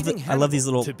 I love believing I love these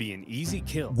Hannibal little to be an easy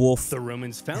kill, wolf the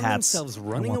Romans found hats. themselves I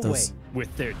running want away those.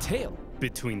 with their tail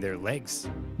between their legs.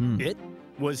 It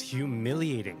was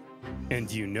humiliating.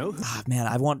 And you know who? Ah, man,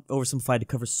 I want Oversimplified to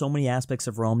cover so many aspects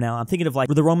of Rome now. I'm thinking of like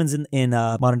the Romans in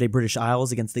modern-day British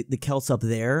Isles against the Celts up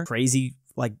there. Crazy,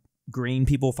 like, green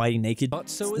people fighting naked. Thought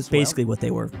so That's as basically well. what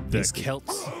they were. The basically.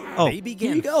 Celts, Oh, they here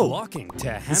began you go. flocking to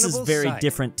Hannibal's This is very side,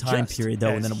 different time just period, though,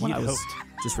 as than what I he'd was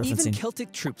hoped. just Even referencing.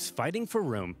 Celtic troops fighting for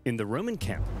Rome in the Roman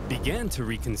camp began to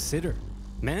reconsider.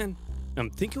 Man,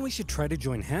 I'm thinking we should try to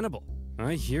join Hannibal.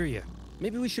 I hear you.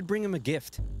 Maybe we should bring him a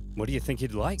gift. What do you think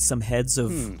he'd like? Some heads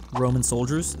of Roman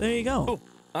soldiers. There you go. Oh,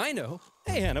 I know.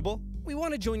 Hey, Hannibal, we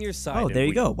want to join your side. Oh, and there you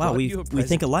we go. Wow, brought we you a think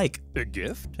present. alike. A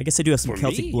gift? I guess I do have some For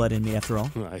Celtic me? blood in me after all.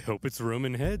 I hope it's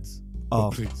Roman heads.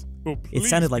 Oh, please. Oh, it please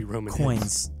sounded be like Roman coins.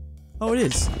 heads. Oh, it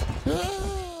is.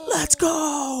 Let's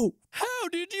go! How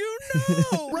did you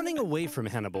know? Running away from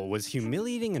Hannibal was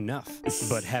humiliating enough,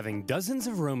 but having dozens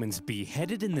of Romans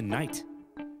beheaded in the night,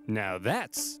 now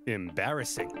that's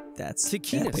embarrassing. That's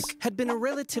Ticus epic. had been a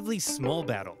relatively small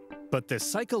battle, but the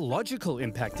psychological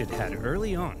impact it had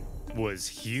early on was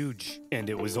huge, and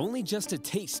it was only just a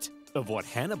taste of what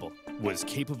Hannibal was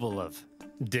capable of.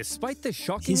 Despite the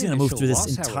shocking He's gonna move initial through this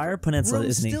loss, entire however, peninsula, Rome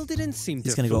isn't he? still didn't seem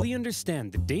He's to gonna go. fully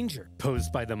understand the danger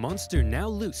posed by the monster now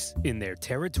loose in their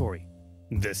territory.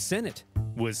 The Senate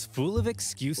was full of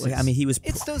excuses. Like, I mean,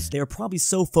 they were probably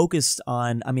so focused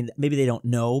on, I mean, maybe they don't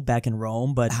know back in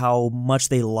Rome, but how much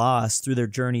they lost through their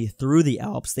journey through the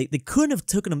Alps. They couldn't have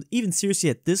taken them even seriously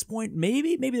at this point.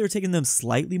 Maybe they were taking them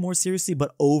slightly more seriously,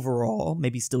 but overall,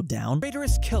 maybe still down.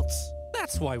 Traitorous Celts.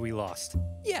 That's why we lost.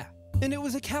 Yeah, and it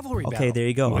was a cavalry battle. Okay, there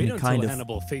you go. Wait I mean, until kind of.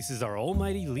 Hannibal faces our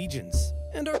almighty legions,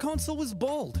 and our consul was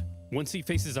bald. Once he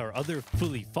faces our other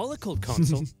fully follicled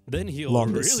consul, then he'll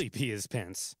Longus. really pee his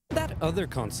pants. That other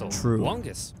consul, True.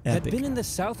 Longus, Epic. had been in the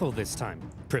south all this time,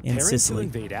 preparing to Sicily.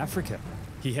 invade Africa.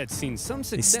 He had seen some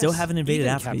success. still haven't invaded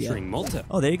even Africa yet. capturing Malta.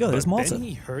 Oh, there you go. There's But Malta. Then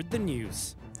he heard the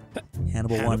news.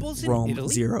 Hannibal 1, Hannibal's in Rome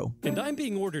Italy, 0. and I'm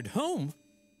being ordered home.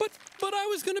 But I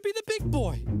was gonna be the big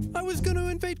boy. I was gonna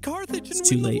invade Carthage and It's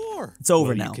too win late. the war. It's over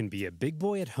Well, now. You can be a big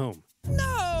boy at home.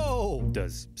 No!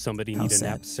 Does somebody How need a sad.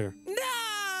 nap, sir? No!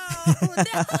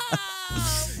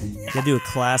 You gotta do a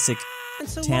classic And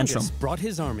so tantrum. Longus brought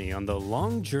his army on the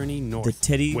long journey north. The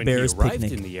teddy when bear's he arrived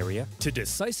picnic. in the area to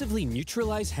decisively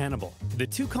neutralize Hannibal. The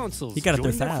two consuls He got it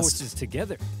there joined their fast. forces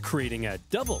together, creating a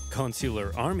double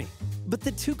consular army. But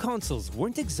the two consuls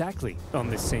weren't exactly on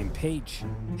the same page.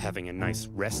 Having a nice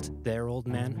rest there, old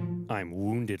man? I'm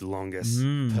wounded, Longus.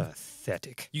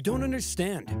 Pathetic. You don't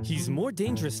understand. He's more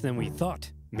dangerous than we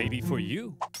thought. Maybe for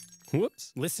you.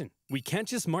 Whoops. Listen, we can't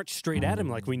just march straight at him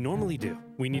like we normally do.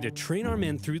 We need to train our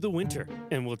men through the winter,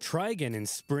 and we'll try again in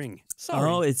spring. Sorry,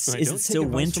 Oh, I is it don't still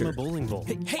take advice from winter? a bowling ball.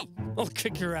 Hey, I'll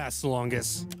kick your ass,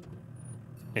 Longus.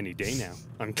 Any day now.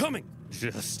 I'm coming.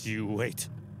 Just you wait.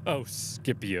 Oh,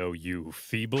 Scipio, you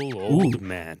feeble old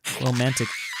man. Romantic.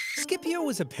 Scipio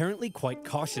was apparently quite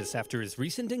cautious after his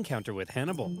recent encounter with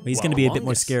Hannibal. He's while gonna be a bit more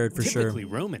Longus, scared for sure. typically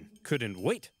Roman, couldn't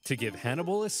wait to give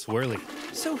Hannibal a swirly.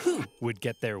 So who would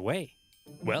get their way?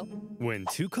 Well, when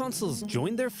two consuls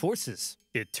joined their forces,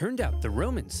 it turned out the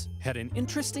Romans had an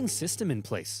interesting system in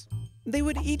place. They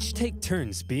would each take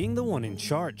turns being the one in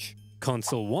charge.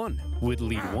 Consul 1 would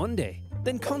lead one day,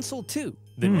 then Consul 2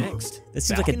 the next. This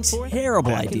seems like a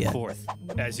terrible idea. And forth.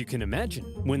 As you can imagine,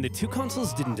 when the two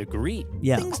consuls didn't agree,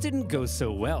 Yeah. things didn't go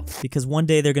so well. Because one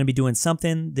day they're going to be doing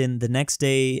something, then the next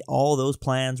day all those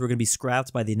plans were going to be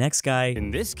scrapped by the next guy.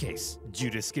 In this case, due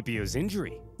to Scipio's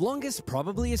injury, Longus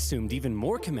probably assumed even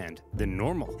more command than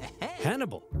normal.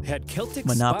 Hannibal had Celtic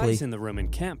Monopoly. spies in the Roman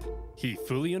camp. He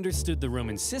fully understood the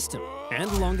Roman system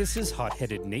and Longus's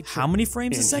hot-headed nature. How many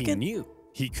frames a second? He knew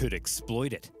he could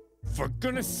exploit it. For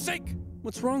goodness sake!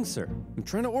 What's wrong, sir? I'm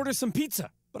trying to order some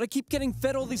pizza, but I keep getting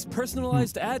fed all these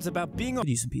personalized ads about being Could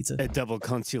use some pizza. a double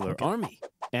consular army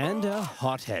and a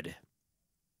hothead.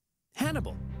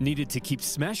 Hannibal needed to keep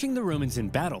smashing the Romans in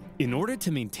battle in order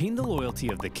to maintain the loyalty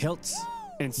of the Celts.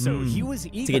 And so he was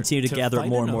eager To continue to gather up fight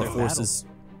more and more another battle. forces.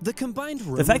 The combined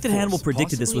Roman The fact that Hannibal force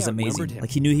predicted this was possibly amazing. outnumbered him.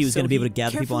 Like, he knew he was So going to be able to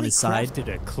gather people on his side. He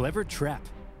carefully crafted a clever trap,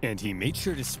 and he made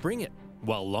sure to spring it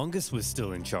while Longus was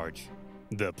still in charge.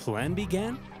 The plan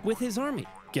began with his army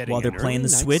getting While they're an playing early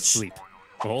the night's Switch. sleep.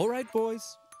 All right,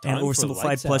 boys. And time for oversimplified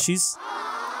lights out. plushies.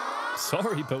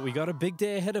 Sorry, but we got a big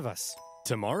day ahead of us.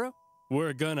 Tomorrow,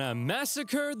 we're gonna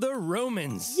massacre the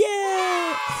Romans.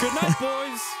 Yeah! Good night,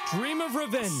 boys. Dream of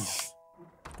revenge.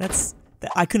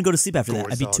 I couldn't go to sleep after that.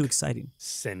 That'd be too Gorzog. exciting.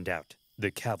 Send out the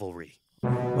cavalry.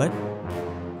 What?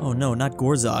 Oh no, not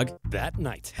Gorzog. That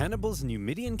night, Hannibal's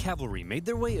Numidian cavalry made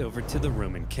their way over to the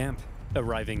Roman camp,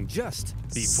 arriving just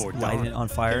before Lighting dawn. it on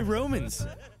fire. Hey, Romans!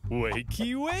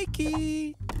 Wakey,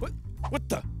 wakey! What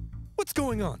the? What's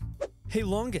going on? Hey,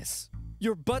 Longus,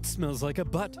 your butt smells like a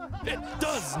butt. It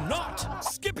does not!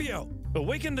 Scipio!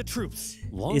 Awaken the troops!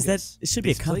 Longus, it should be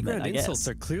a these compliment, playground I guess. insults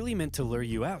are clearly meant to lure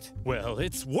you out. Well,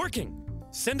 it's working!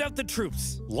 Send out the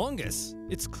troops. Longus,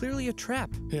 it's clearly a trap.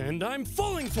 And I'm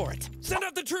falling for it. Send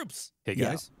out the troops. Hey Yeah.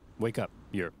 guys, wake up.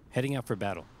 You're heading out for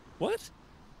battle. What?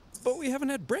 But we haven't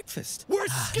had breakfast. We're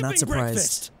skipping surprised.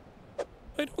 breakfast.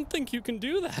 I don't think you can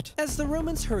do that. As the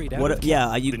Romans hurried out, What? of Yeah,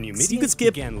 camp, you the Numidians could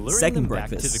skip began luring second them back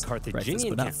breakfast, to the Carthaginian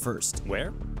but not camp, first.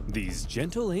 where these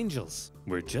gentle angels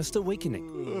were just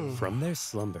awakening from their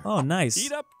slumber. Oh, nice.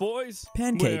 Eat up, boys.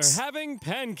 Pancakes. We're having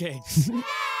pancakes.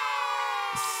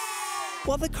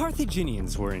 While the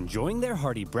Carthaginians were enjoying their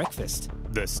hearty breakfast,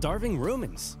 the starving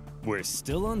Romans were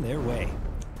still on their way.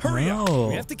 Hurry up! Oh.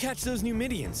 We have to catch those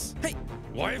Numidians. Hey,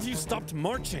 why have you stopped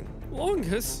marching?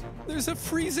 Longus, there's a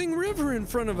freezing river in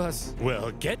front of us. Well,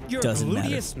 get your Doesn't matter.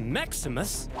 gluteus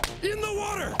maximus in the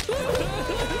water!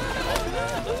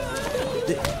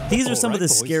 These are some of the All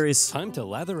right, boys, scariest. Time to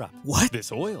lather up. What?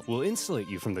 This oil will insulate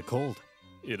you from the cold.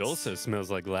 It also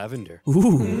smells like lavender.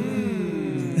 Ooh.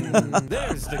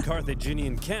 There's the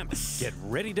Carthaginian camp. Get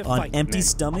ready to On fight, empty men.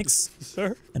 stomachs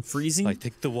Sir, and freezing. I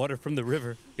think the water from the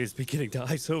river is beginning to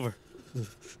ice over.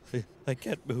 I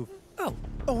can't move.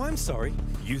 Oh, I'm sorry.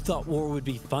 You thought war would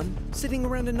be fun? Sitting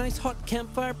around a nice hot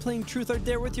campfire playing Truth or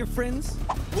Dare with your friends?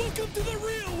 Welcome to the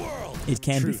real world! It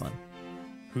can be Truth. fun.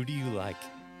 Who do you like?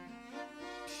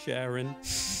 Sharon?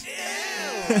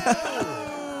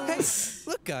 Hey,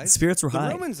 look guys. Spirits were the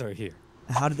high. Romans are here.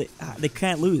 How did they? They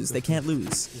can't lose. They can't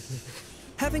lose.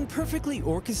 Having perfectly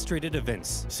orchestrated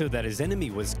events so that his enemy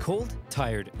was cold,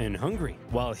 tired, and hungry,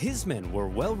 while his men were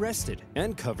well rested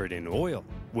and covered in oil.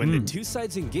 When the two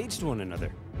sides engaged one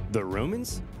another, the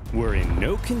Romans were in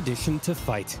no condition to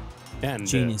fight. And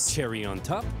Genius. the cherry on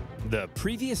top, the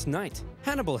previous night,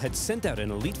 Hannibal had sent out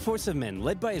an elite force of men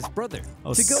led by his brother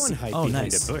to go and hide behind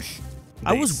nice. a bush.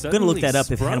 I They was gonna look that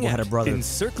up if sprung Hannibal had a out, brother.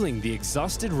 encircling the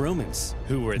exhausted Romans,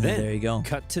 who were there then you go.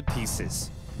 cut to pieces.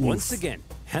 Oof. Once again,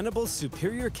 Hannibal's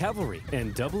superior cavalry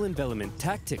and double envelopment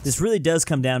tactics This really does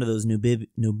come down to those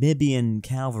Numidian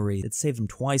cavalry that saved them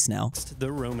twice now.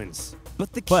 the Romans.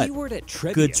 But the But key word at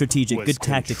Trebia good strategic, was good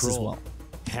tactics as control. well.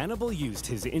 Hannibal used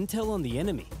his intel on the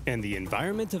enemy and the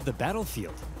environment of the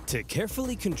battlefield to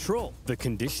carefully control the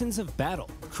conditions of battle,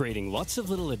 creating lots of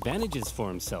little advantages for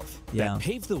himself Yeah. that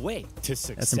paved the way to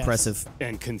success. That's impressive.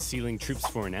 And concealing troops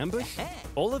for an ambush?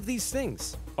 All of these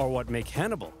things are what make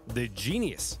Hannibal the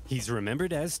genius he's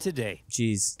remembered as today.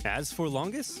 Jeez. As for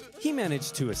Longus, he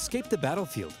managed to escape the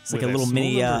battlefield. It's like with a little small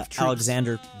mini number of troops.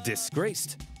 Alexander.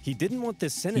 Disgraced. He didn't want the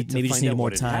Senate He to maybe just find needed out more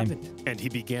what had time. happened, and he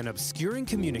began obscuring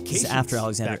This communications. is after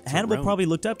Alexander. back to Hannibal Rome. probably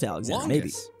looked up to Alexander, maybe.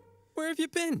 Longus, where have you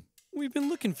been? We've been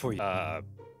looking for you.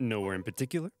 Nowhere in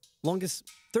particular. Longus,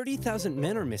 30,000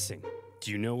 men are missing. Do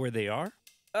you know where they are?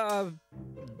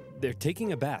 They're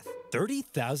taking a bath.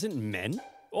 30,000 men?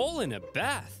 All in a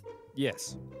bath?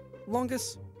 Yes.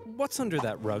 Longus, what's under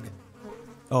that rug?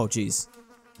 Oh, jeez.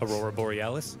 Aurora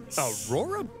Borealis?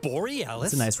 Aurora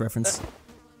Borealis? That's a nice reference.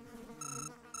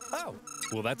 Oh,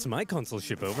 well, that's my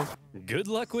consulship over. Good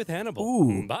luck with Hannibal.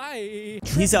 Ooh. Bye.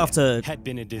 He's off to had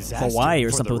been a disaster Hawaii or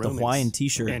for something the with a Romans. Hawaiian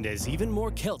t-shirt. And as even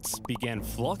more Celts began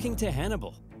flocking to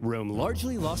Hannibal, Rome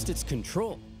largely lost its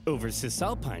control over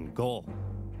Cisalpine Gaul.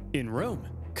 In Rome,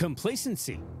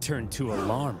 complacency turned to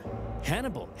alarm.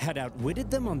 Hannibal had outwitted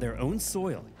them on their own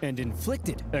soil and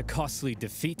inflicted a costly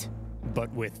defeat.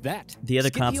 But with that, the other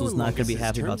Scipio consul's and not going to be Longus's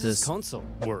happy about terms as this. consul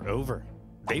were over.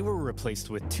 They were replaced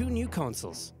with 2 new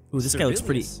consuls. Ooh, this guy looks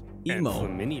pretty Servilius emo.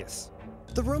 and Flaminius.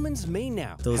 The Romans may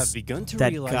now Those- have begun to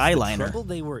that realize guy the liner. trouble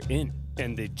they were in,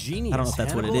 and the genius I don't know if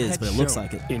that's what it Hannibal is, had but it looks shown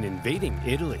like it. in invading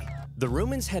Italy. The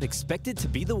Romans had expected to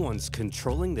be the ones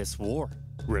controlling this war.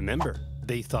 Remember,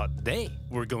 they thought they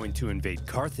were going to invade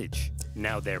Carthage.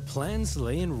 Now their plans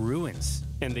lay in ruins,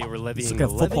 and they were levying like a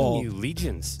 11 football new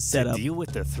legions to setup. deal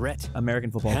with the threat. American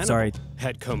football, Hannibal sorry.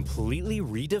 had completely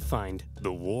redefined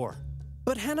the war.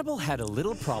 But Hannibal had a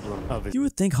little problem of his You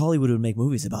would think Hollywood would make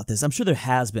movies about this. I'm sure there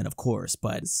has been, of course,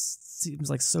 but it seems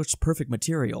like such perfect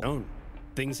material. own.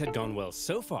 Things had gone well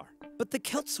so far, but the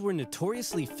Celts were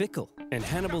notoriously fickle, and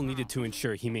Hannibal needed to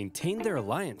ensure he maintained their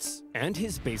alliance and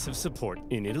his base of support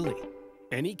in Italy.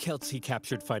 Any Celts he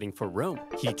captured fighting for Rome,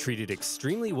 he treated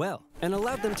extremely well and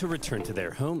allowed them to return to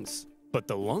their homes. But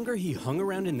the longer he hung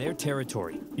around in their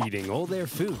territory, eating all their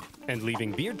food and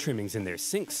leaving beard trimmings in their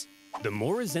sinks, the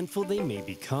more resentful they may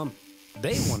become.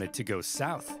 They wanted to go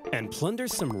south and plunder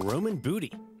some Roman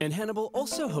booty, and Hannibal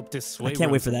also hoped to sway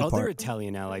can't wait for that Rome's other part.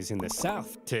 Italian allies in the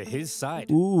south to his side.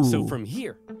 Ooh. So from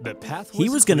here, the path was He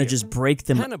was going to clear. just break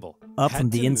them Hannibal up had from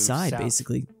to the move inside, south.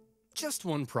 basically. Just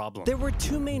one problem. There were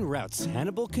 2 main routes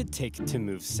Hannibal could take to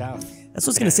move south. That's what I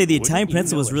was going to say. The And Italian wouldn't you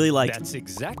peninsula know was it, really like that's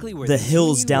exactly where the two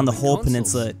hills new down the Roman whole consuls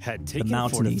peninsula, had the taken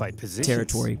mountainy fortified positions.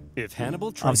 territory. If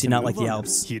Hannibal tried Obviously to not move like the on,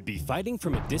 Alps. he'd be fighting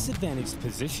from a disadvantaged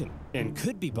position and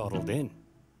could be bottled in.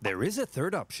 There is a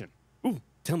third option. Ooh,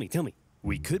 tell me.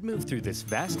 We could move through this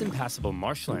vast impassable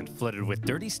marshland flooded with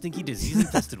dirty, stinky,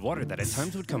 disease-infested water that at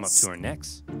times would come up to our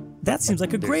necks. That seems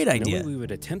like a great There's idea. No way we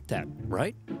would attempt that,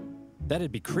 right?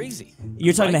 That'd be crazy.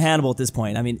 You're talking to right? Hannibal at this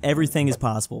point. I mean, everything is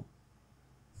possible.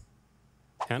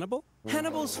 Hannibal?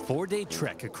 Hannibal's 4-day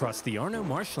trek across the Arno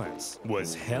marshlands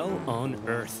was hell on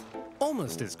earth.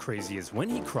 Almost as crazy as when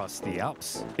he crossed the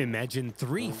Alps. Imagine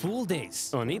 3 full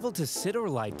days, unable to sit or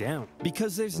lie down,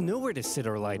 because there's nowhere to sit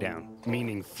or lie down.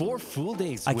 Meaning 4 full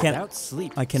days without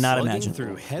sleep. I cannot slugging imagine.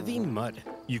 through heavy mud.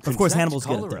 You Of course, contract Hannibal's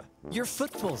good at cholera. Your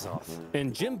foot falls off,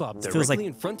 and Jim Bob feels directly like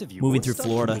in front of you moving would through start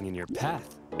Florida. pooping in your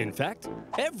path. In fact,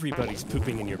 everybody's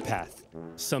pooping in your path.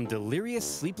 Some delirious,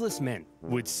 sleepless men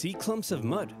would see clumps of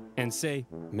mud and say,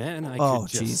 "Man, I Oh,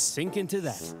 could just jeez. sink into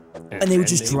that." And they would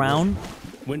then just drown?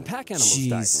 When pack animals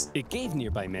Jeez. died, it gave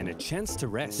nearby men a chance to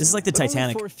rest. This is like the but only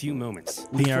Titanic. for a few moments.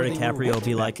 Leonardo before they were DiCaprio whipped would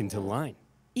be back like- into line.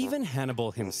 Even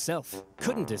Hannibal himself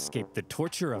couldn't escape the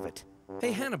torture of it.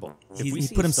 Hey Hannibal, if He we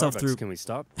see put himself Starbucks, through- can we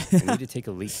stop? I need to take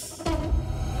a leak.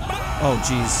 Oh,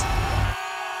 jeez.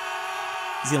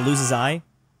 He's going to lose his eye?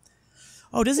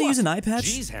 Oh, doesn't he use an eye patch?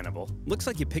 Jeez, Hannibal. Looks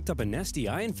like you picked up a nasty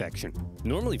eye infection.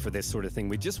 Normally for this sort of thing,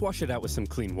 we just wash it out with some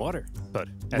clean water. But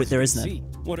as Wait, there you is can none. see,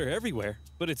 water everywhere,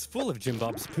 but it's full of Jim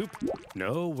Bob's poop.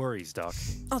 No worries, Doc.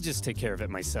 I'll just take care of it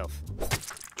myself.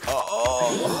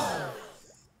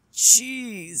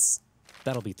 Jeez.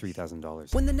 That'll be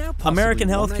 $3,000. When the now American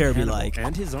possibly healthcare one-eyed be Hannibal like-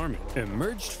 and his army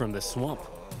emerged from the swamp,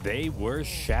 they were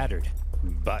shattered.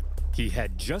 But he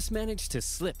had just managed to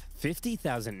slip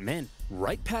 50,000 men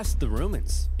right past the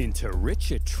Romans into rich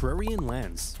Etrurian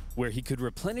lands, where he could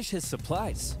replenish his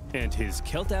supplies, and his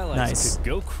Celt allies Nice. could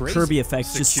go crazy. Kirby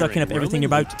effects, just securing sucking up everything Roman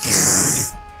you're about. loot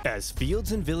and booty. As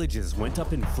fields and villages went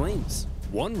up in flames,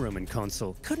 one Roman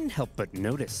consul couldn't help but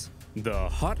notice the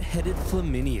hot-headed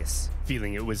Flaminius,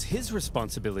 feeling it was his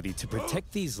responsibility to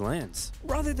protect these lands,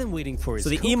 rather than waiting for his So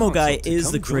the emo co-consul guy to is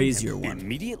come the join crazier him, one.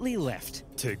 Immediately left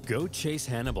to go chase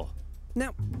Hannibal.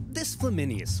 Now, this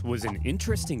Flaminius was an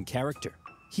interesting character.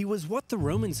 He was what the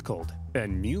Romans called a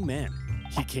new man.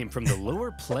 He came from the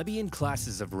lower plebeian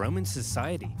classes of Roman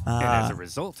society, and as a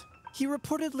result, he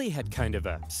reportedly had kind of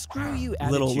a screw you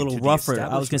attitude Little to the rougher.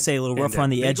 I was gonna say a little establishment rougher on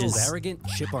the and a big old edges. arrogant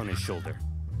chip on his shoulder.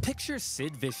 Picture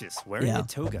Sid Vicious wearing Yeah. a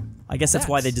toga. I guess that's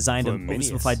why they That's designed him.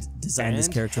 Flaminius. Oversimplified designed this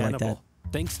And character like that. Hannibal,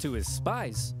 thanks to his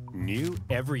spies, knew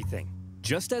everything.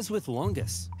 Just as with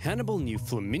Longus, Hannibal knew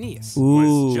Flaminius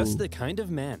Ooh. was just the kind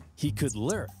of man he could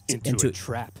lure into a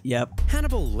trap. Yep.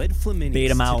 Hannibal led Flaminius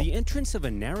Bait him to out. the entrance of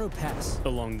a narrow pass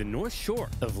along the north shore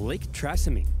of Lake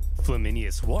Trasimene.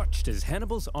 Flaminius watched as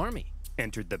Hannibal's army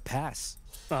entered the pass.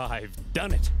 I've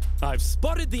done it. I've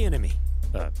spotted the enemy.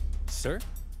 Sir?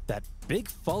 That big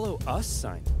follow us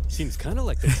sign seems kind of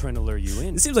like they're trying to lure you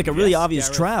in. This seems like a really Yes, obvious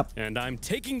Gareth, trap. And I'm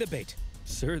taking the bait.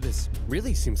 Sir, this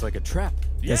really seems like a trap.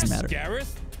 Doesn't Yes, matter.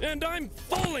 Gareth. and I'm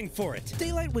falling for it.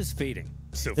 Daylight was fading.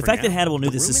 So The fact that Hannibal knew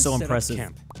this is so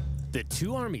impressive. The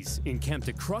two armies encamped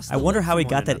across the I wonder lake how he from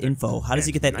got one that info. another, How does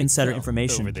he get that and insider night fell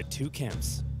information over the two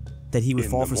camps. that he would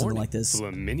fall In for the something morning, like this?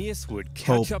 Flaminius would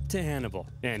catch up to Hannibal,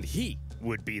 and he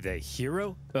would be the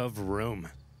hero of Rome.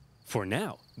 For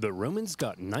now, the Romans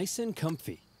got nice and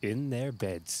comfy in their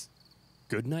beds.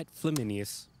 Good night,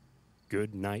 Flaminius.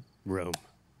 Good night, Rome.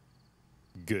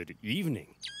 Good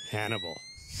evening, Hannibal.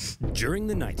 During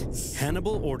the night,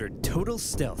 Hannibal ordered total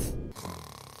stealth.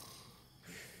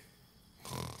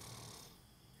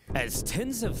 As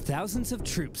tens of thousands of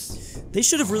troops They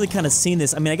should have really kind of seen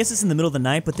this. I mean, I guess it's in the middle of the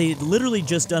night, but they literally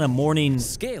just done a morning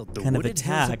scaled the kind of wooded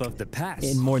hills attack above the pass,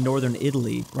 in more northern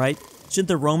Italy, right? Shouldn't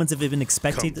the Romans have been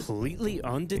expecting completely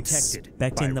undetected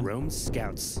expecting by them? Rome's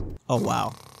scouts. Oh,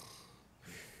 wow.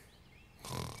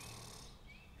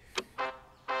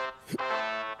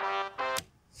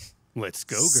 Let's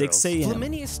go, girls. 6 a.m.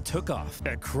 Flaminius took off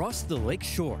across the lake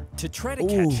shore to try to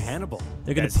Ooh. catch Hannibal.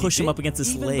 They're gonna As he push him did, up against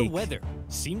this even lake. The weather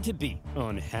seemed to be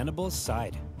on Hannibal's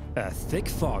side. A thick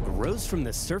fog rose from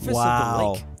the surface of the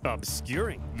lake,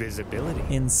 obscuring visibility.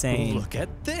 Insane. Look at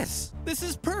this. This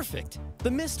is perfect.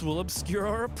 The mist will obscure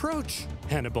our approach.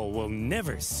 Hannibal will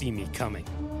never see me coming.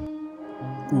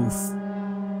 Oof.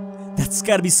 That's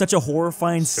got to be such a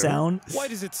horrifying sound. Why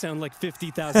does it sound like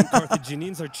 50,000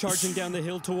 Carthaginians are charging down the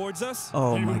hill towards us?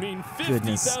 Oh you my mean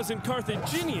goodness. 50,000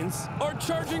 Carthaginians are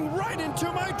charging right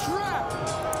into my trap?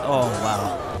 Oh,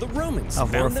 wow. The Romans How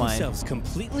found horrifying. themselves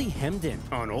completely hemmed in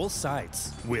on all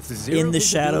sides, with zero In the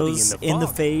visibility shadows, in the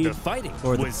fog. fade, The fighting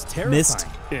or the was terrifying mist.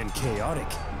 and chaotic.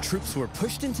 Troops were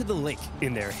pushed into the lake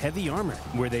in their heavy armor,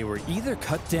 where they were either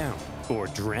cut down or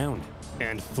drowned.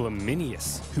 And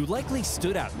Flaminius, who likely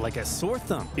stood out like a sore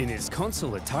thumb in his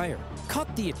consul attire,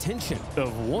 caught the attention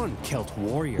of one Celt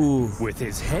warrior, Ooh. with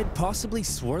his head possibly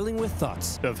swirling with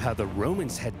thoughts of how the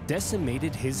Romans had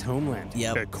decimated his homeland.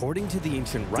 Yep. According to the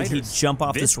ancient writers, Did he jump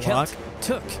off this rock? Celt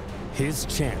took his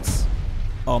chance.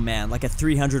 Oh, man, like a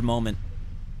 300 moment.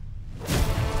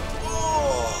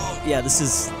 Oh, yeah, this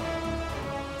is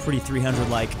pretty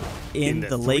 300-like. In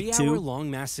the lake, too. 3-hour-long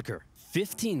massacre,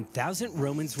 15,000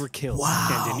 Romans were killed,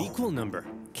 Wow. and an equal number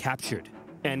captured.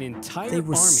 An entire They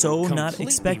were army so not completely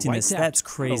expecting this. wiped out, That's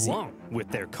crazy. Along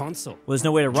with their consul. Well, there's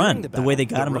no way to During run. the The way they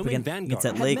battle, got him up Roman against vanguard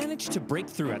that had lake. managed to break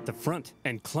through at the front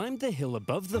and climbed the hill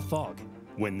above the fog.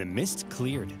 When the mist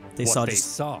cleared, They what saw they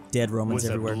just saw dead Romans was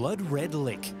everywhere. a blood-red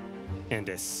lake and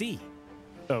a sea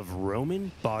of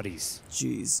Roman bodies.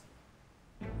 Jeez.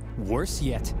 Worse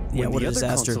yet, Yeah, when what the a other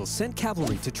disaster. consuls sent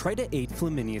cavalry to try to aid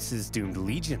Flaminius's doomed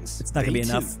legions, It's not gonna they be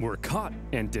too enough. were caught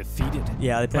and defeated.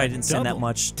 Yeah, they probably A didn't send that double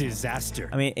much. Disaster.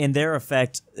 I mean, in their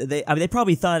effect, they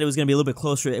probably thought it was going to be a little bit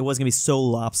closer. It wasn't going to be so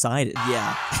lopsided.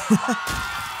 Yeah.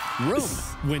 Rome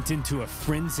went into a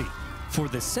frenzy. For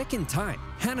the second time,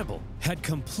 Hannibal had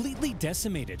completely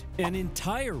decimated an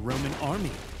entire Roman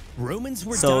army. Romans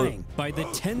were So, dying by the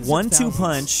tens of 1-2 thousands.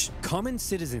 punch. Common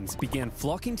citizens began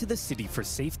flocking to the city for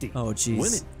safety. Oh, jeez.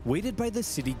 Women waited by the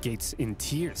city gates in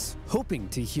tears, hoping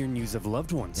to hear news of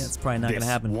loved ones. Yeah, it's probably not gonna This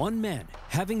happen. One man,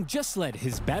 having just led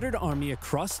his battered army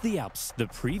across the Alps the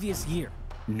previous year,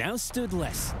 now stood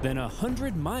less than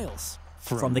 100 miles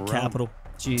From the Rome. capital.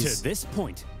 Jeez. To this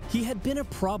point, he had been a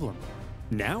problem.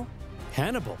 Now,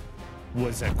 Hannibal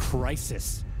was a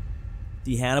crisis.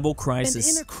 The Hannibal And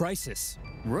crisis. in a crisis,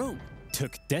 Rome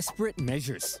took desperate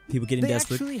measures. People getting They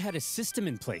desperate. actually had a system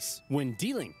in place when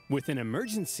dealing with an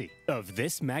emergency of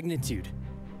this magnitude.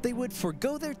 They would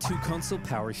forgo their two-consul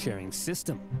power-sharing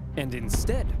system and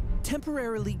instead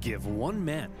temporarily give one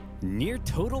man near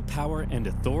total power and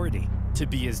authority to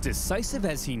be as decisive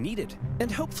as he needed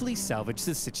and hopefully salvage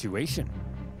the situation.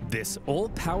 This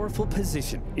all-powerful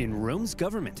position in Rome's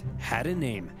government had a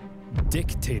name: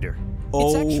 dictator.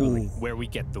 It's actually where we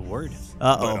get the word.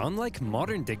 Uh-oh. But unlike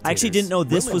modern dictators, I actually didn't know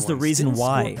this Roman was the ones reason didn't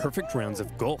why. score perfect rounds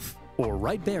of golf or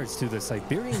ride bears through the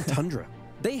Siberian tundra.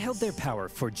 They held their power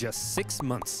for just 6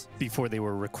 months before they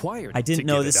were required. I didn't to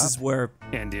know give this it is up. where.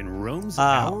 And in Rome's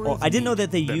hour of I didn't know need,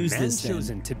 that they the used man this then.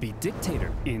 chosen to be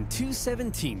dictator in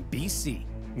 217 BC,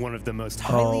 one of the most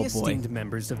highly Oh, boy. esteemed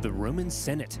members of the Roman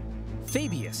Senate,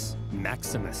 Fabius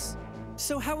Maximus.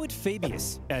 So how would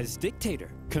Fabius, as dictator,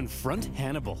 confront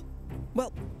Hannibal?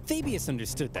 Well, Fabius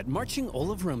understood that marching all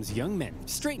of Rome's young men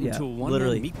straight Yeah, into a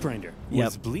literally. one-man meat grinder Yep.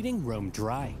 was bleeding Rome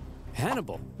dry.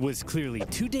 Hannibal was clearly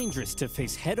too dangerous to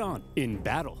face head-on in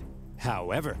battle.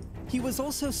 However, he was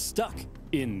also stuck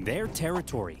in their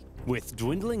territory with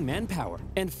dwindling manpower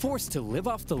and forced to live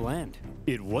off the land.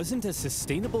 It wasn't a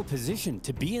sustainable position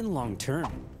to be in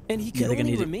long-term, and he could they're gonna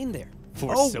only need it. remain there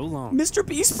for so long. Mr.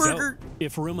 Beast Burger! So,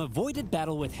 if Rome avoided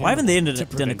battle with Hannibal, why haven't they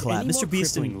done a collab? Mr. Mr.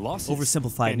 Beast and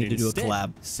Oversimplified need to do a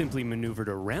collab. Simply maneuvered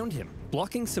around him,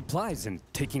 blocking supplies and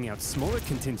taking out smaller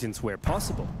contingents where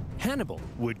possible, Hannibal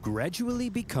would gradually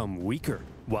become weaker,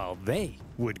 while they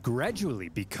would gradually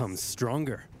become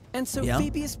stronger. And so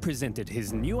Fabius presented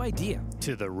his new idea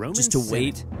to the Roman Just to Senate.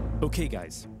 wait. Okay,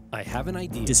 guys, I have an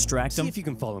idea. Distract him. See if you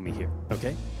can follow me here,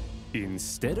 okay?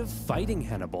 Instead of fighting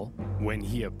Hannibal, when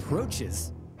he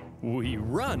approaches, we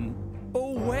run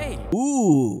away.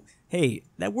 Ooh, hey,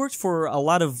 that worked for a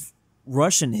lot of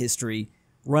Russian history.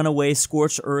 Runaway,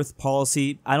 scorched earth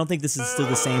policy. I don't think this is still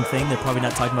the same thing. They're probably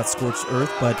not talking about scorched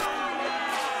earth, but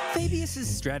Fabius's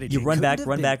strategy you run back,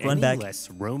 run back, run back. Less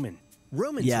Roman.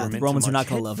 Romans yeah, were the meant Romans to are not march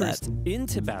going to love that.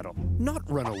 Into battle, not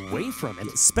run away from it.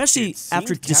 Especially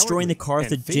after destroying the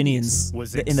Carthaginians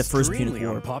in the First Punic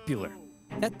War. Unpopular.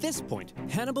 At this point,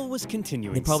 Hannibal was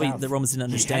continuing the Romans didn't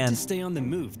understand. He had to stay on the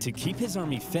move to keep his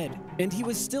army fed, and he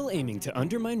was still aiming to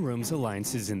undermine Rome's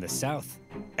alliances in the south.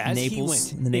 As Naples,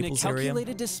 he in the went, Naples in a area.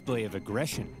 calculated display of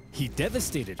aggression, he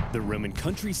devastated the Roman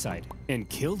countryside and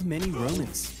killed many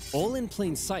Romans, all in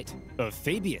plain sight of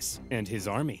Fabius and his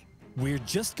army. We're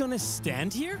just gonna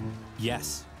stand here?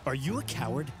 Yes. Are you a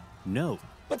coward? No.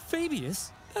 But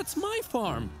Fabius, that's my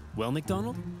farm. Well,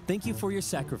 MacDonald, thank you for your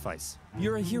sacrifice.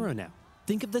 You're a hero now.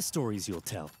 Think of the stories you'll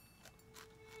tell.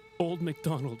 Old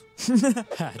MacDonald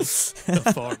had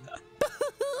a farm.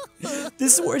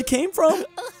 This is where it came from?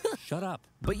 Shut up.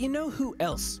 But you know who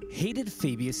else hated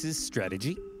Fabius's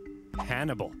strategy?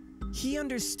 Hannibal. He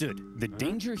understood the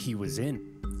danger he was in.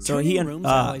 So Turning Rome's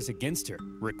allies against her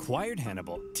required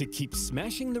Hannibal to keep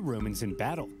smashing the Romans in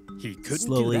battle. He couldn't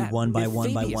slowly, do that one by if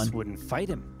one by Fabius one. wouldn't fight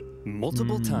him.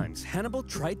 Multiple times, Hannibal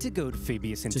tried to goad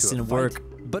Fabius into Just a didn't fight, work.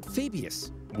 but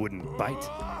Fabius wouldn't bite.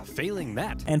 Failing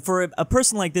that, And for a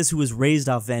person like this who was raised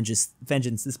off vengeance,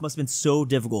 this must have been so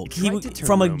difficult. tried to turn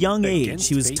From a Rome young age, against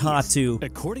he was Fabius. taught to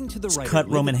According to the writer cut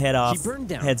Roman Lima,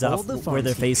 heads all off the where farms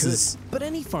their he faces. could, but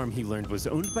any farm he learned was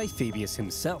owned by Fabius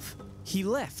himself. He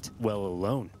left well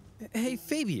alone. Hey,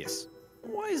 Fabius,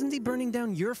 why isn't he burning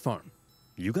down your farm?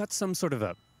 You got some sort of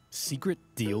a secret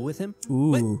deal with him?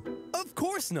 Ooh. Of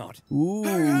course not. Ooh.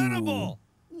 Hey, Hannibal!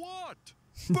 What?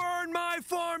 Burn my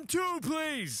farm too,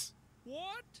 please!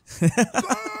 What?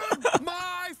 Burn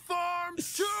my farm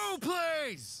too,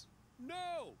 please!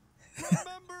 No!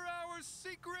 Remember our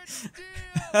secret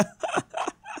deal!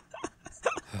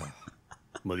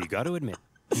 Well, you got to admit,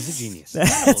 he's a genius.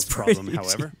 That's Hannibal's pretty problem,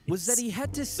 however, was that he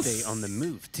had to stay on the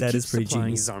move to That keep is pretty supplying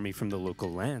genius. his army from the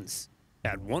local lands.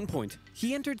 At one point,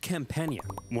 he entered Campania,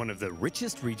 one of the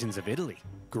richest regions of Italy,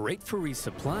 great for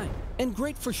resupplying, and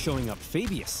great for showing up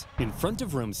Fabius in front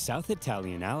of Rome's South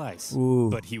Italian allies. Ooh.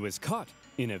 But he was caught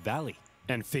in a valley,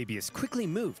 and Fabius quickly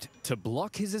moved to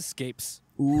block his escapes.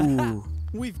 Ooh.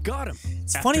 We've got him!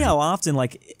 It's funny how often,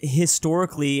 like,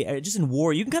 historically, just in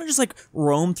war, you can kind of just, like,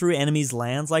 roam through enemies'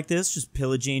 lands like this, just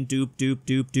pillaging, dupe.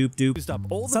 Used up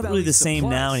all It's the not really the valley's same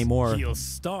now supplies. anymore. He'll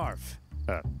starve.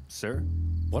 Sir?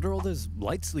 What are all those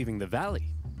lights leaving the valley?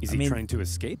 Is he mean, trying to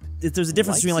escape? There's a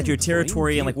difference Lights between, like, your in plain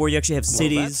territory and, like, where you actually have view.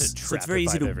 cities. Well, that's a So it's trap very if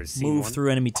easy I've to ever seen move one.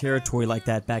 through enemy territory like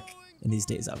that back in these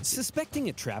days, obviously. Suspecting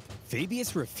a trap,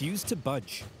 Fabius refused to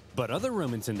budge. But other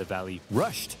Romans in the valley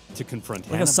rushed to confront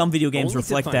Like how Hannibal, some video games only to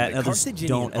reflect find that the and others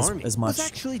Carthaginian don't army as much. was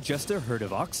actually just a herd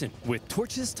of oxen with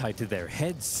torches tied to their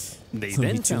heads. They Looney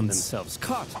then found Tunes. themselves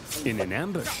caught in an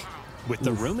ambush. With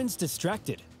the Romans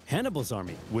distracted, Hannibal's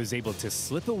army was able to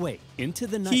slip away into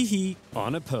the night Hee hee.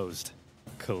 unopposed.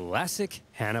 Classic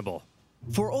Hannibal.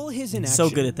 For all his inaction, So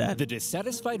good at that. the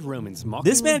dissatisfied Romans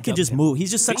This man can dubbed just him move. He's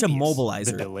just such a Fabius,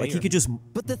 mobilizer. the Like, he delayer. could just...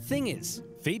 But the thing is,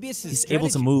 Fabius's He's able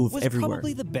to strategy move was everywhere.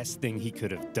 probably the best thing he could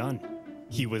have done.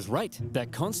 He was right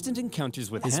that constant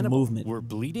encounters with His Hannibal movement. were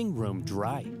bleeding Rome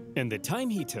dry, and the time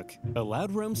he took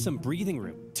allowed Rome some breathing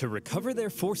room to recover their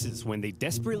forces when they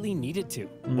desperately needed to,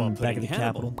 while back putting at the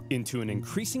Hannibal capital. into an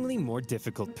increasingly more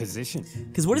difficult position.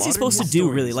 Because what is he Modern supposed to do,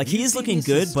 really? historians Like, he view is looking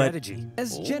Fabius's good, but... strategy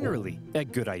as generally a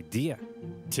good idea.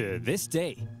 To this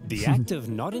day, the act of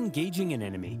not engaging an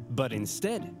enemy, but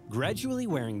instead gradually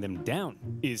wearing them down,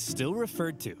 is still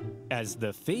referred to as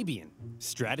the Fabian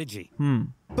strategy.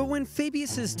 But when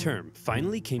Fabius's term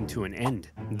finally came to an end,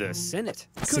 the Senate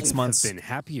couldn't months. have been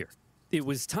happier. It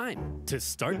was time to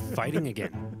start fighting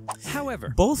again.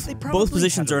 However, Both they probably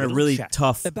positions had are in a little really chat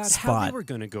tough about how they spot. were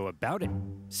going to go about it.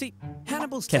 See,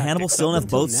 Hannibal's Can Hannibal tactics steal up enough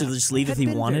until boats to now just leave if had he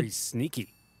been wanted? very sneaky,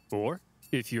 or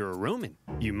If you're a Roman,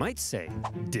 you might say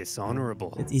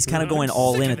dishonorable. He's kind of going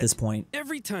all in at this point.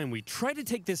 Every time we try to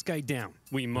take this guy down,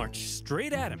 we march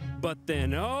straight at him. But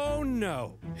then, oh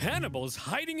no, Hannibal's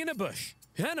hiding in a bush.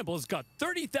 Hannibal's got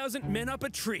 30,000 men up a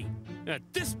tree. At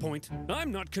this point,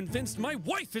 I'm not convinced my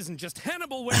wife isn't just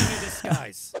Hannibal wearing a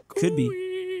disguise. Could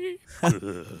be.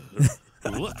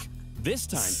 Look, this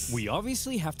time, we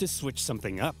obviously have to switch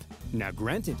something up. Now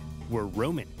granted, we're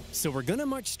Roman, so we're gonna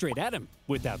march straight at him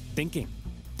without thinking.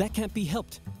 That can't be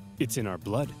helped. It's in our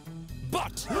blood.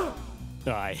 But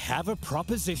I have a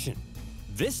proposition.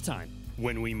 This time,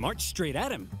 when we march straight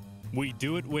at him, we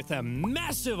do it with a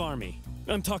massive army.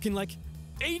 I'm talking like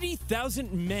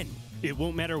 80,000 men. It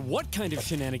won't matter what kind of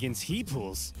shenanigans he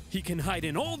pulls. He can hide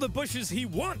in all the bushes he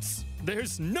wants.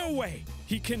 There's no way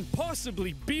he can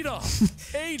possibly beat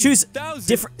off 80,000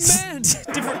 different men.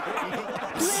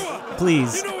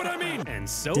 Please. You know what I mean? And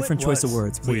so Different it choice of was.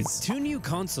 words, please. With 2 new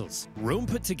consuls, Rome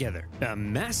put together a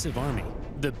massive army.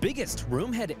 The biggest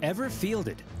Rome had ever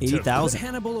fielded. 80,000. To put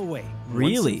Hannibal away.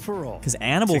 Really? Once and for all. Because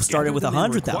Hannibal started with Together, the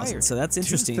men 100,000, required. so that's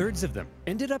interesting. 2/3 of them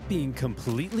ended up being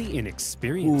completely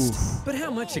inexperienced. Oof. But how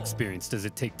much experience does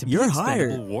it take to You're be a hired.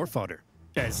 expendable warfighter?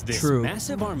 As this True.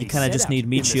 massive army You kinda set just out need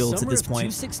meat in the shields at summer this of point.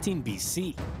 216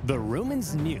 BC, the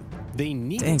Romans knew they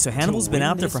needed. Dang, so Hannibal's to been win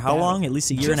out there this for how battle. long? At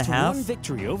least a year and a Just half? One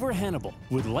victory over Hannibal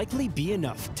would likely be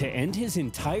enough to end his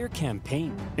entire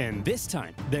campaign. And this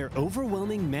time, their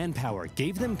overwhelming manpower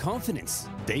gave them confidence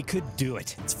they could do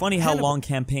it. It's funny how long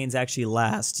campaigns actually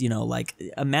last. You know, like,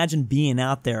 imagine being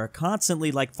out there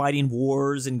constantly, like, fighting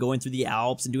wars and going through the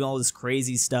Alps and doing all this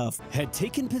crazy stuff. Had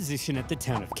taken position at the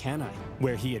town of Cannae,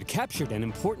 where he had captured an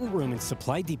important Roman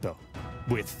supply depot.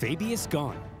 With Fabius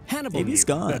gone, Hannibal Fabius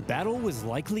knew gone. the battle was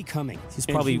likely coming. He's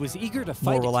and probably he was eager to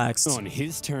more fight relaxed. it on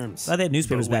his terms. Glad they had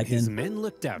newspapers But when back his then. men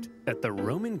looked out at the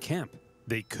Roman camp,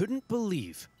 they couldn't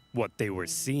believe what they were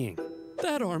seeing.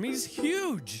 That army's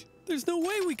huge! There's no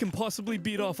way we can possibly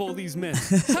beat off all these men.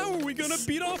 How are we gonna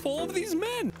beat off all of these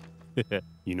men?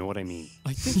 You know what I mean.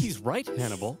 I think he's right,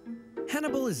 Hannibal.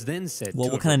 Hannibal is then said Well,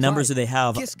 to what have kind of numbers replied, do they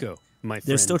have? Gisco, my friend,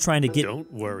 They're still trying to get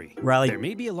don't worry. rally There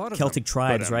may be a lot of Celtic them,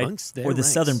 tribes, but right? amongst their Or the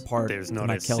ranks, southern part. there's They're not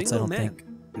not a Celts, I single don't man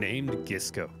think. named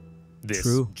Gisco. This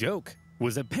True. joke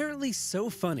was apparently so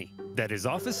funny that his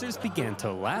officers began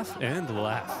to laugh and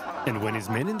laugh. And when his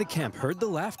men in the camp heard the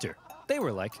laughter, they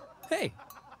were like, hey,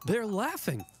 they're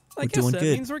laughing. I guess doing that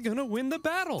good. means we're gonna win the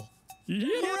battle.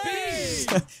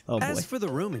 Yippee! Oh, boy. As for the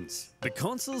Romans, the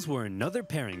consuls were another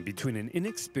pairing between an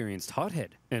inexperienced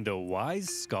hothead and a wise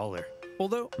scholar.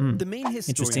 Although the main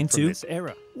Interesting, historian from too. this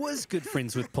era was good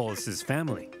friends with Paulus's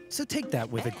family, so take that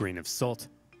with a grain of salt.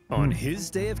 On his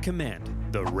day of command,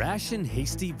 the rash and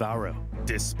hasty Varro,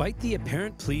 despite the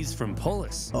apparent pleas from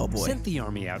Paulus, Oh, boy. sent the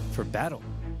army out for battle.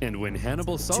 And when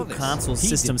Hannibal saw Two this, consul he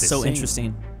system's did the so same.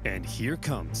 interesting. And here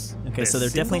comes. Okay, the so they're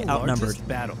definitely single outnumbered. largest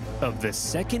battle of the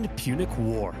Second Punic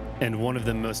War, and one of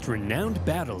the most renowned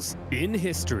battles in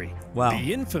history. Wow.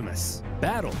 The infamous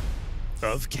Battle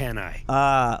of Cannae.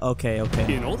 Okay.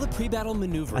 In all the pre-battle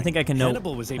maneuvering, I think I can know-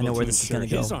 Hannibal was I able know where to this is ensure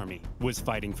gonna his go. army was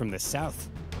fighting from the south.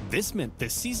 This meant the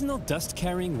seasonal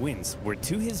dust-carrying winds were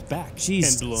to his back and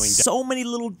Jeez, blowing so many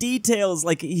little details.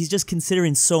 Like, he's just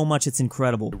considering so much. It's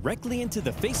incredible. directly into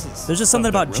the faces. There's just something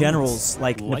of the about Romans. generals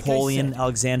like I Napoleon, said,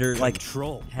 Alexander, like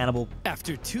control. Hannibal.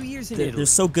 After 2 years in They're Italy,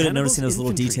 so good at Hannibal's noticing those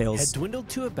little infantry details. had dwindled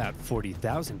to about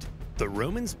 40,000. The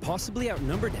Romans possibly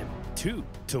outnumbered him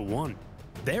 2-1.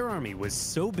 Their army was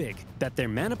so big that their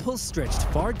maniples stretched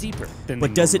far deeper than But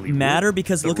they does it normally matter? would.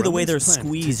 Because look at the way they're Romans planned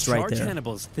squeezed to right charge there.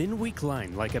 Hannibal's thin, weak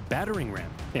line like a battering ram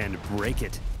and break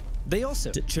it. They also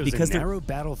chose because a they're- narrow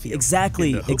battlefield Exactly,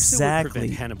 in the hopes it would exactly.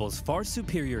 prevent Hannibal's far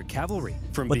superior cavalry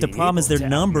from But the being problem is able their to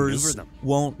numbers outmaneuver them.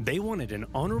 won't. They wanted an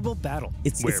honorable battle.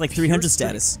 It's where like pure 300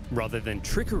 strength, status. rather than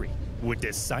trickery, would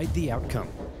decide the outcome.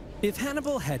 If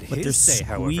Hannibal had But they're his say,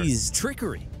 however, squeezed.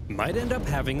 trickery might end up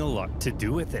having a lot to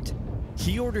do with it.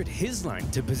 He ordered his line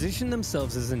to position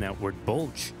themselves as an outward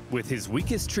bulge, with his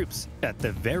weakest troops at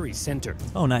the very center.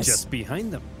 Oh, nice. Just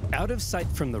behind them, out of sight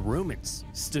from the Romans,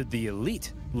 stood the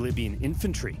elite Libyan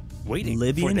infantry, waiting for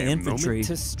Libyan their infantry. moment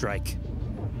to strike.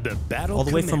 The battle All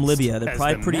the way from commenced Libya. They're as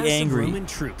probably the pretty massive angry. Roman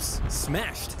troops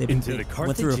smashed They into the went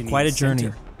Carthaginian through quite a journey.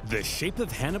 center. The shape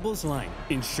of Hannibal's line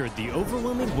ensured the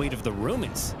overwhelming weight of the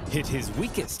Romans hit his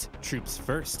weakest troops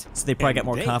first. So they probably And got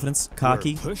more they confidence, were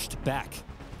cocky. pushed back.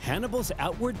 Hannibal's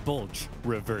outward bulge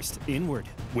reversed inward,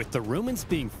 with the Romans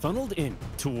being funneled in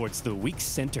towards the weak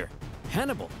center.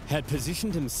 Hannibal had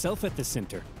positioned himself at the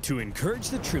center to encourage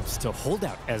the troops to hold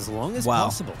out as long as Wow.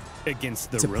 possible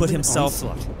against the To put Roman himself-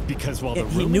 onslaught. Because while the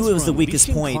He Romans knew it was were the weakest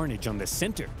unleashing point. carnage on the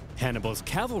center, Hannibal's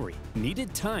cavalry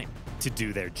needed time to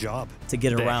do their job. To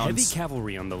get around. The heavy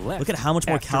cavalry on the left. Look at how much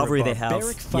more cavalry they have.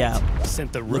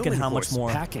 Sent the Look Roman at how much horse more.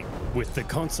 packing, with the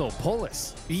consul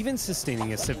Polus even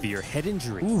sustaining a severe head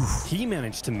injury. Oof. He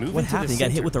managed to move What into happened? the He got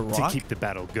hit center with a rock? to keep the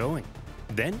battle going.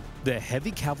 Then the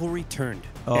heavy cavalry turned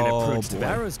and Oh, approached boy.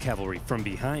 Varro's cavalry from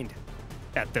behind.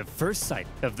 At the first sight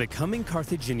of the coming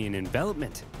Carthaginian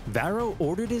envelopment, Varro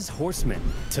ordered his horsemen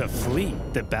to flee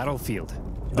the battlefield.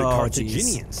 The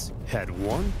Carthaginians had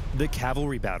won the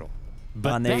cavalry battle.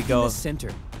 But there you back go. in the center,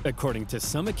 according to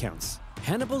some accounts,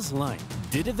 Hannibal's line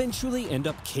did eventually end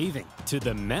up caving to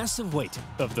the massive weight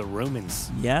of the Romans.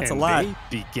 Yeah, it's a and lot. They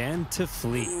began to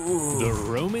flee. The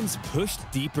Romans pushed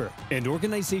deeper, and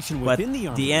organization But within the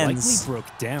the army ends- likely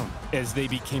broke down as they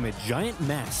became a giant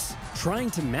mass trying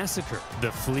to massacre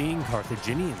the fleeing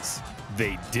Carthaginians.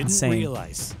 They didn't Insane.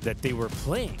 realize that they were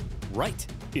playing right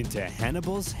into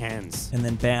Hannibal's hands. And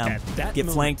then bam, At that get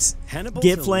moment, flanked. Hannibal's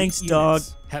Get elite flanked, units, dog.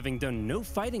 having done no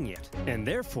fighting yet, and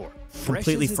therefore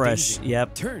Completely fresh. fresh,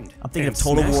 yep. Turned. I'm thinking and of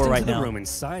Total smashed War into right the now. Roman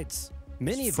sides.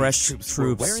 Many of Fresh these troops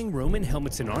troops. were wearing Roman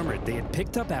helmets and armor they had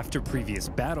picked up after previous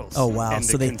battles. Oh, wow. And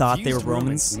So the they thought they were confused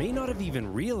Romans? May not have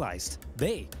even realized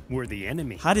they were the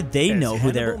enemy. How did they As know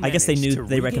who they're? Hannibal I guess they managed knew to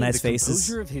they regain recognized the faces.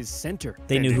 composure of his center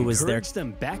They and knew who was their encouraged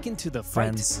them back into the fight.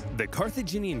 friends. The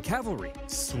Carthaginian cavalry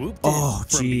swooped Oh, in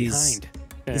from jeez. behind.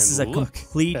 This And is a look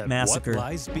complete at massacre. What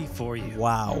lies before you.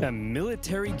 Wow. A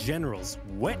military general's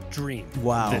wet dream.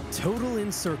 Wow. The total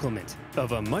encirclement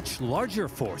of a much larger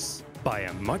force by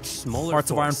a much smaller Hearts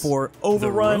of Iron force. 4 overrun.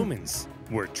 The Romans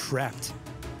were trapped.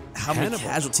 How many Hannibal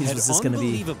casualties had was this going to be?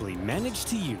 unbelievably managed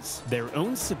to use their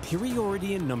own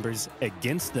superiority in numbers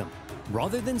against them.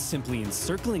 Rather than simply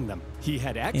encircling them, he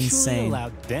had actually Insane.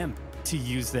 allowed them to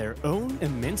use their own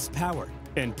immense power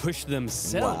and push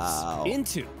themselves Wow.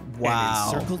 into Wow.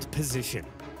 an encircled position.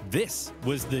 This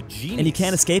was the genius And you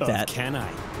can't escape of that. Cannae.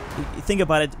 You think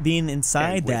about it being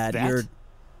inside And with that, you're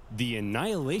the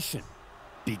annihilation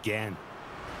began.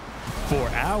 For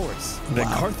hours, the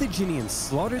Wow. Carthaginians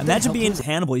slaughtered the Imagine being helpless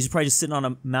Hannibal. He's probably just sitting on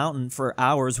a mountain for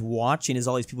hours watching as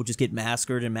all these people just get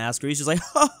massacred and massacred. He's just like,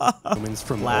 Romans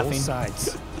from all laughing.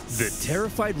 sides. The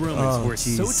terrified Romans Oh, were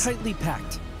so jeez. tightly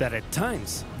packed that at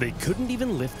times they couldn't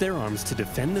even lift their arms to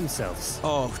defend themselves.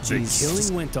 Oh, The jeez.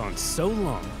 killing went on so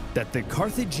long that the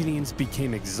Carthaginians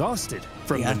became exhausted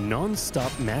from Yeah. the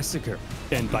non-stop massacre.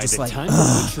 And by just the like, time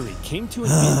the butchery came to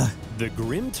an end, the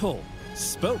grim toll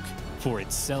spoke for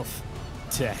itself.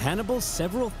 To Hannibal's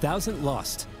several thousand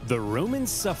lost, the Romans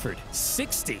suffered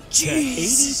 60 to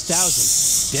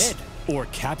 80,000 dead or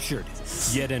captured.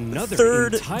 Yet another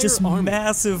Third entire just army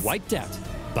massive- wiped out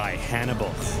by Hannibal.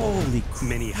 holy crap.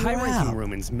 Many high-ranking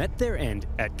Romans met their end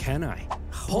at Cannae.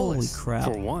 Holy Paulus, crap.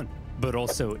 for one, but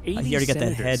also 80 He already got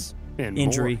that senators head and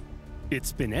injury. more.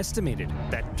 It's been estimated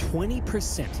that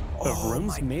 20% of Oh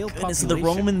Rome's my male goodness, the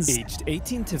population Romans- aged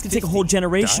 18 to 50 It's going to take a whole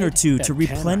generation or died two at to Cannae.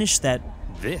 replenish that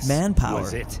This manpower.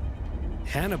 was it.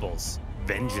 Hannibal's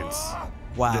vengeance.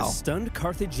 Wow. The stunned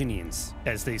Carthaginians,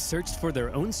 as they searched for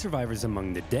their own survivors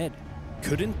among the dead,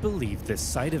 couldn't believe the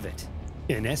sight of it.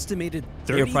 An estimated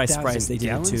They were probably surprised 30,000 they did it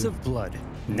gallons too. of blood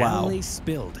now Wow. lay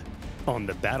spilled on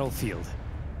the battlefield.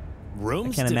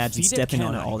 Rome's can't imagine defeat at stepping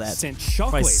on Cannae all that. sent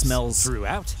Probably shockwaves smells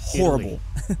throughout horrible.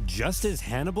 Italy. Just as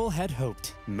Hannibal had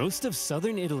hoped, most of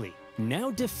southern Italy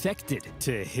now defected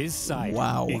to his side,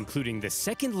 Wow. including the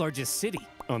second largest city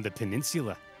on the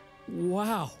peninsula.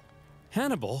 Wow.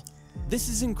 Hannibal, this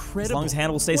is incredible. As long as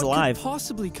Hannibal stays What alive. could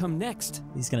possibly come next?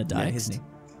 He's going to die, Next, isn't he?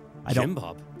 I don't. Jim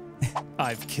Bob.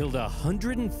 I've killed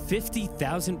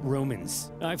 150,000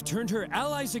 Romans. I've turned her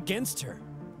allies against her.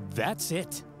 That's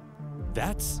it.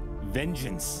 That's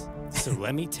vengeance. So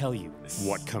let me tell you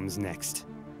what comes next.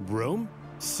 Rome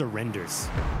surrenders.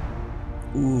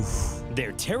 Oof.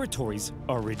 Their territories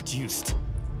are reduced.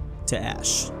 To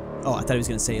ash. Oh, I thought he was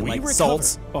going to say We like recover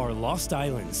salt. our lost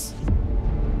islands.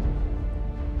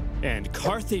 And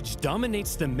Carthage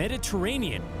dominates the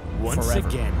Mediterranean once Forever.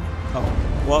 again.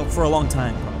 Oh, well, for a long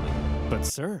time, probably. But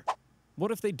sir,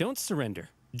 what if they don't surrender?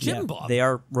 Jim Yeah, Bob, they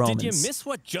are Did you Romans. miss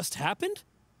what just happened?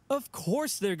 Of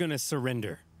course they're gonna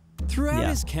surrender. Throughout Yeah,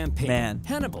 his campaign, man.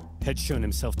 Hannibal had shown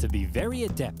himself to be very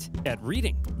adept at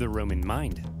reading the Roman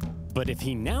mind. But if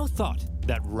he now thought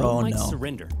that Rome Oh, might no.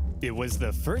 surrender, it was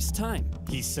the first time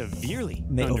he severely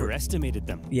May over- underestimated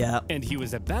them. Yeah. And he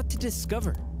was about to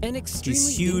discover an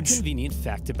extremely huge- inconvenient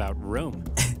fact about Rome.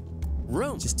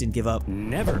 Rome Just didn't give up.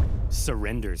 never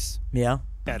surrenders. Yeah.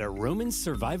 At a Roman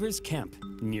survivors' camp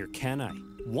near Cannae,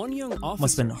 one young officer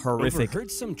Must've been horrific. overheard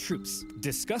some troops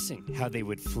discussing how they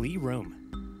would flee Rome.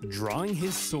 Drawing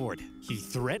his sword, he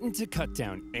threatened to cut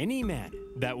down any man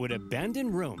that would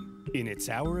abandon Rome in its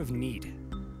hour of need.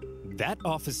 That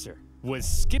officer was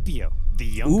Scipio the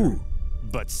Younger. Ooh.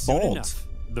 But soon Bald. enough,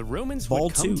 the Romans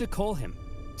Bald would come too. to call him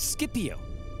Scipio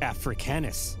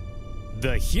Africanus,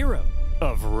 the hero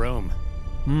of Rome.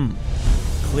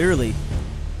 Clearly.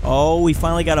 Oh, we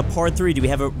finally got a part 3. Do we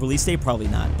have a release date? Probably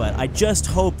not. But I just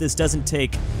hope this doesn't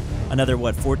take another,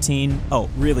 what, 14? Oh,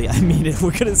 really? I mean it.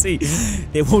 We're gonna see.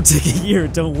 It won't take a year.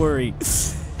 Don't worry.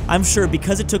 I'm sure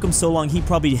because it took him so long, he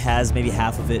probably has maybe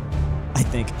half of it. I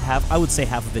think I would say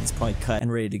half of it's probably cut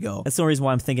and ready to go. That's the only reason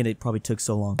why I'm thinking it probably took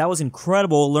so long. That was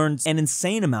incredible. Learned an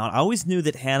insane amount. I always knew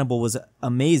that Hannibal was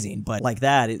amazing, but like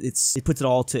that, it puts it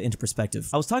all into perspective.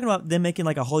 I was talking about them making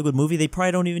like a Hollywood movie. They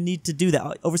probably don't even need to do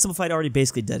that. Oversimplified already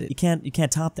basically did it. You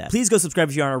can't top that. Please go subscribe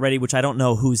if you aren't already, which I don't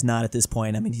know who's not at this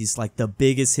point. I mean, he's like the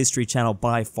biggest history channel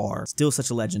by far. Still such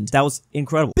a legend. That was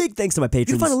incredible. Big thanks to my patrons.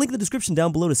 You can find a link in the description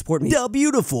down below to support me. The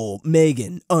beautiful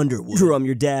Megan Underwood. Drum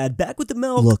your dad, back with the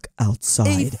milk. Look outside.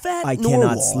 A fat I normal.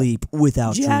 cannot sleep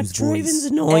without Jack Drew's voice. Traven's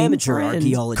annoying Amateur friend.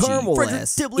 archaeology. Carmel Fredrik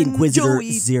Tibblin, Inquisitor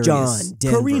Joey, Xarius.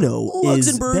 JohnDenver,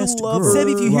 KirinoIsBestGirl.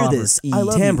 Sebby, if you hear this, I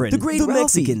love you. The The Great Ralphy.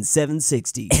 Mexican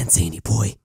 760. And ZaneyBoi.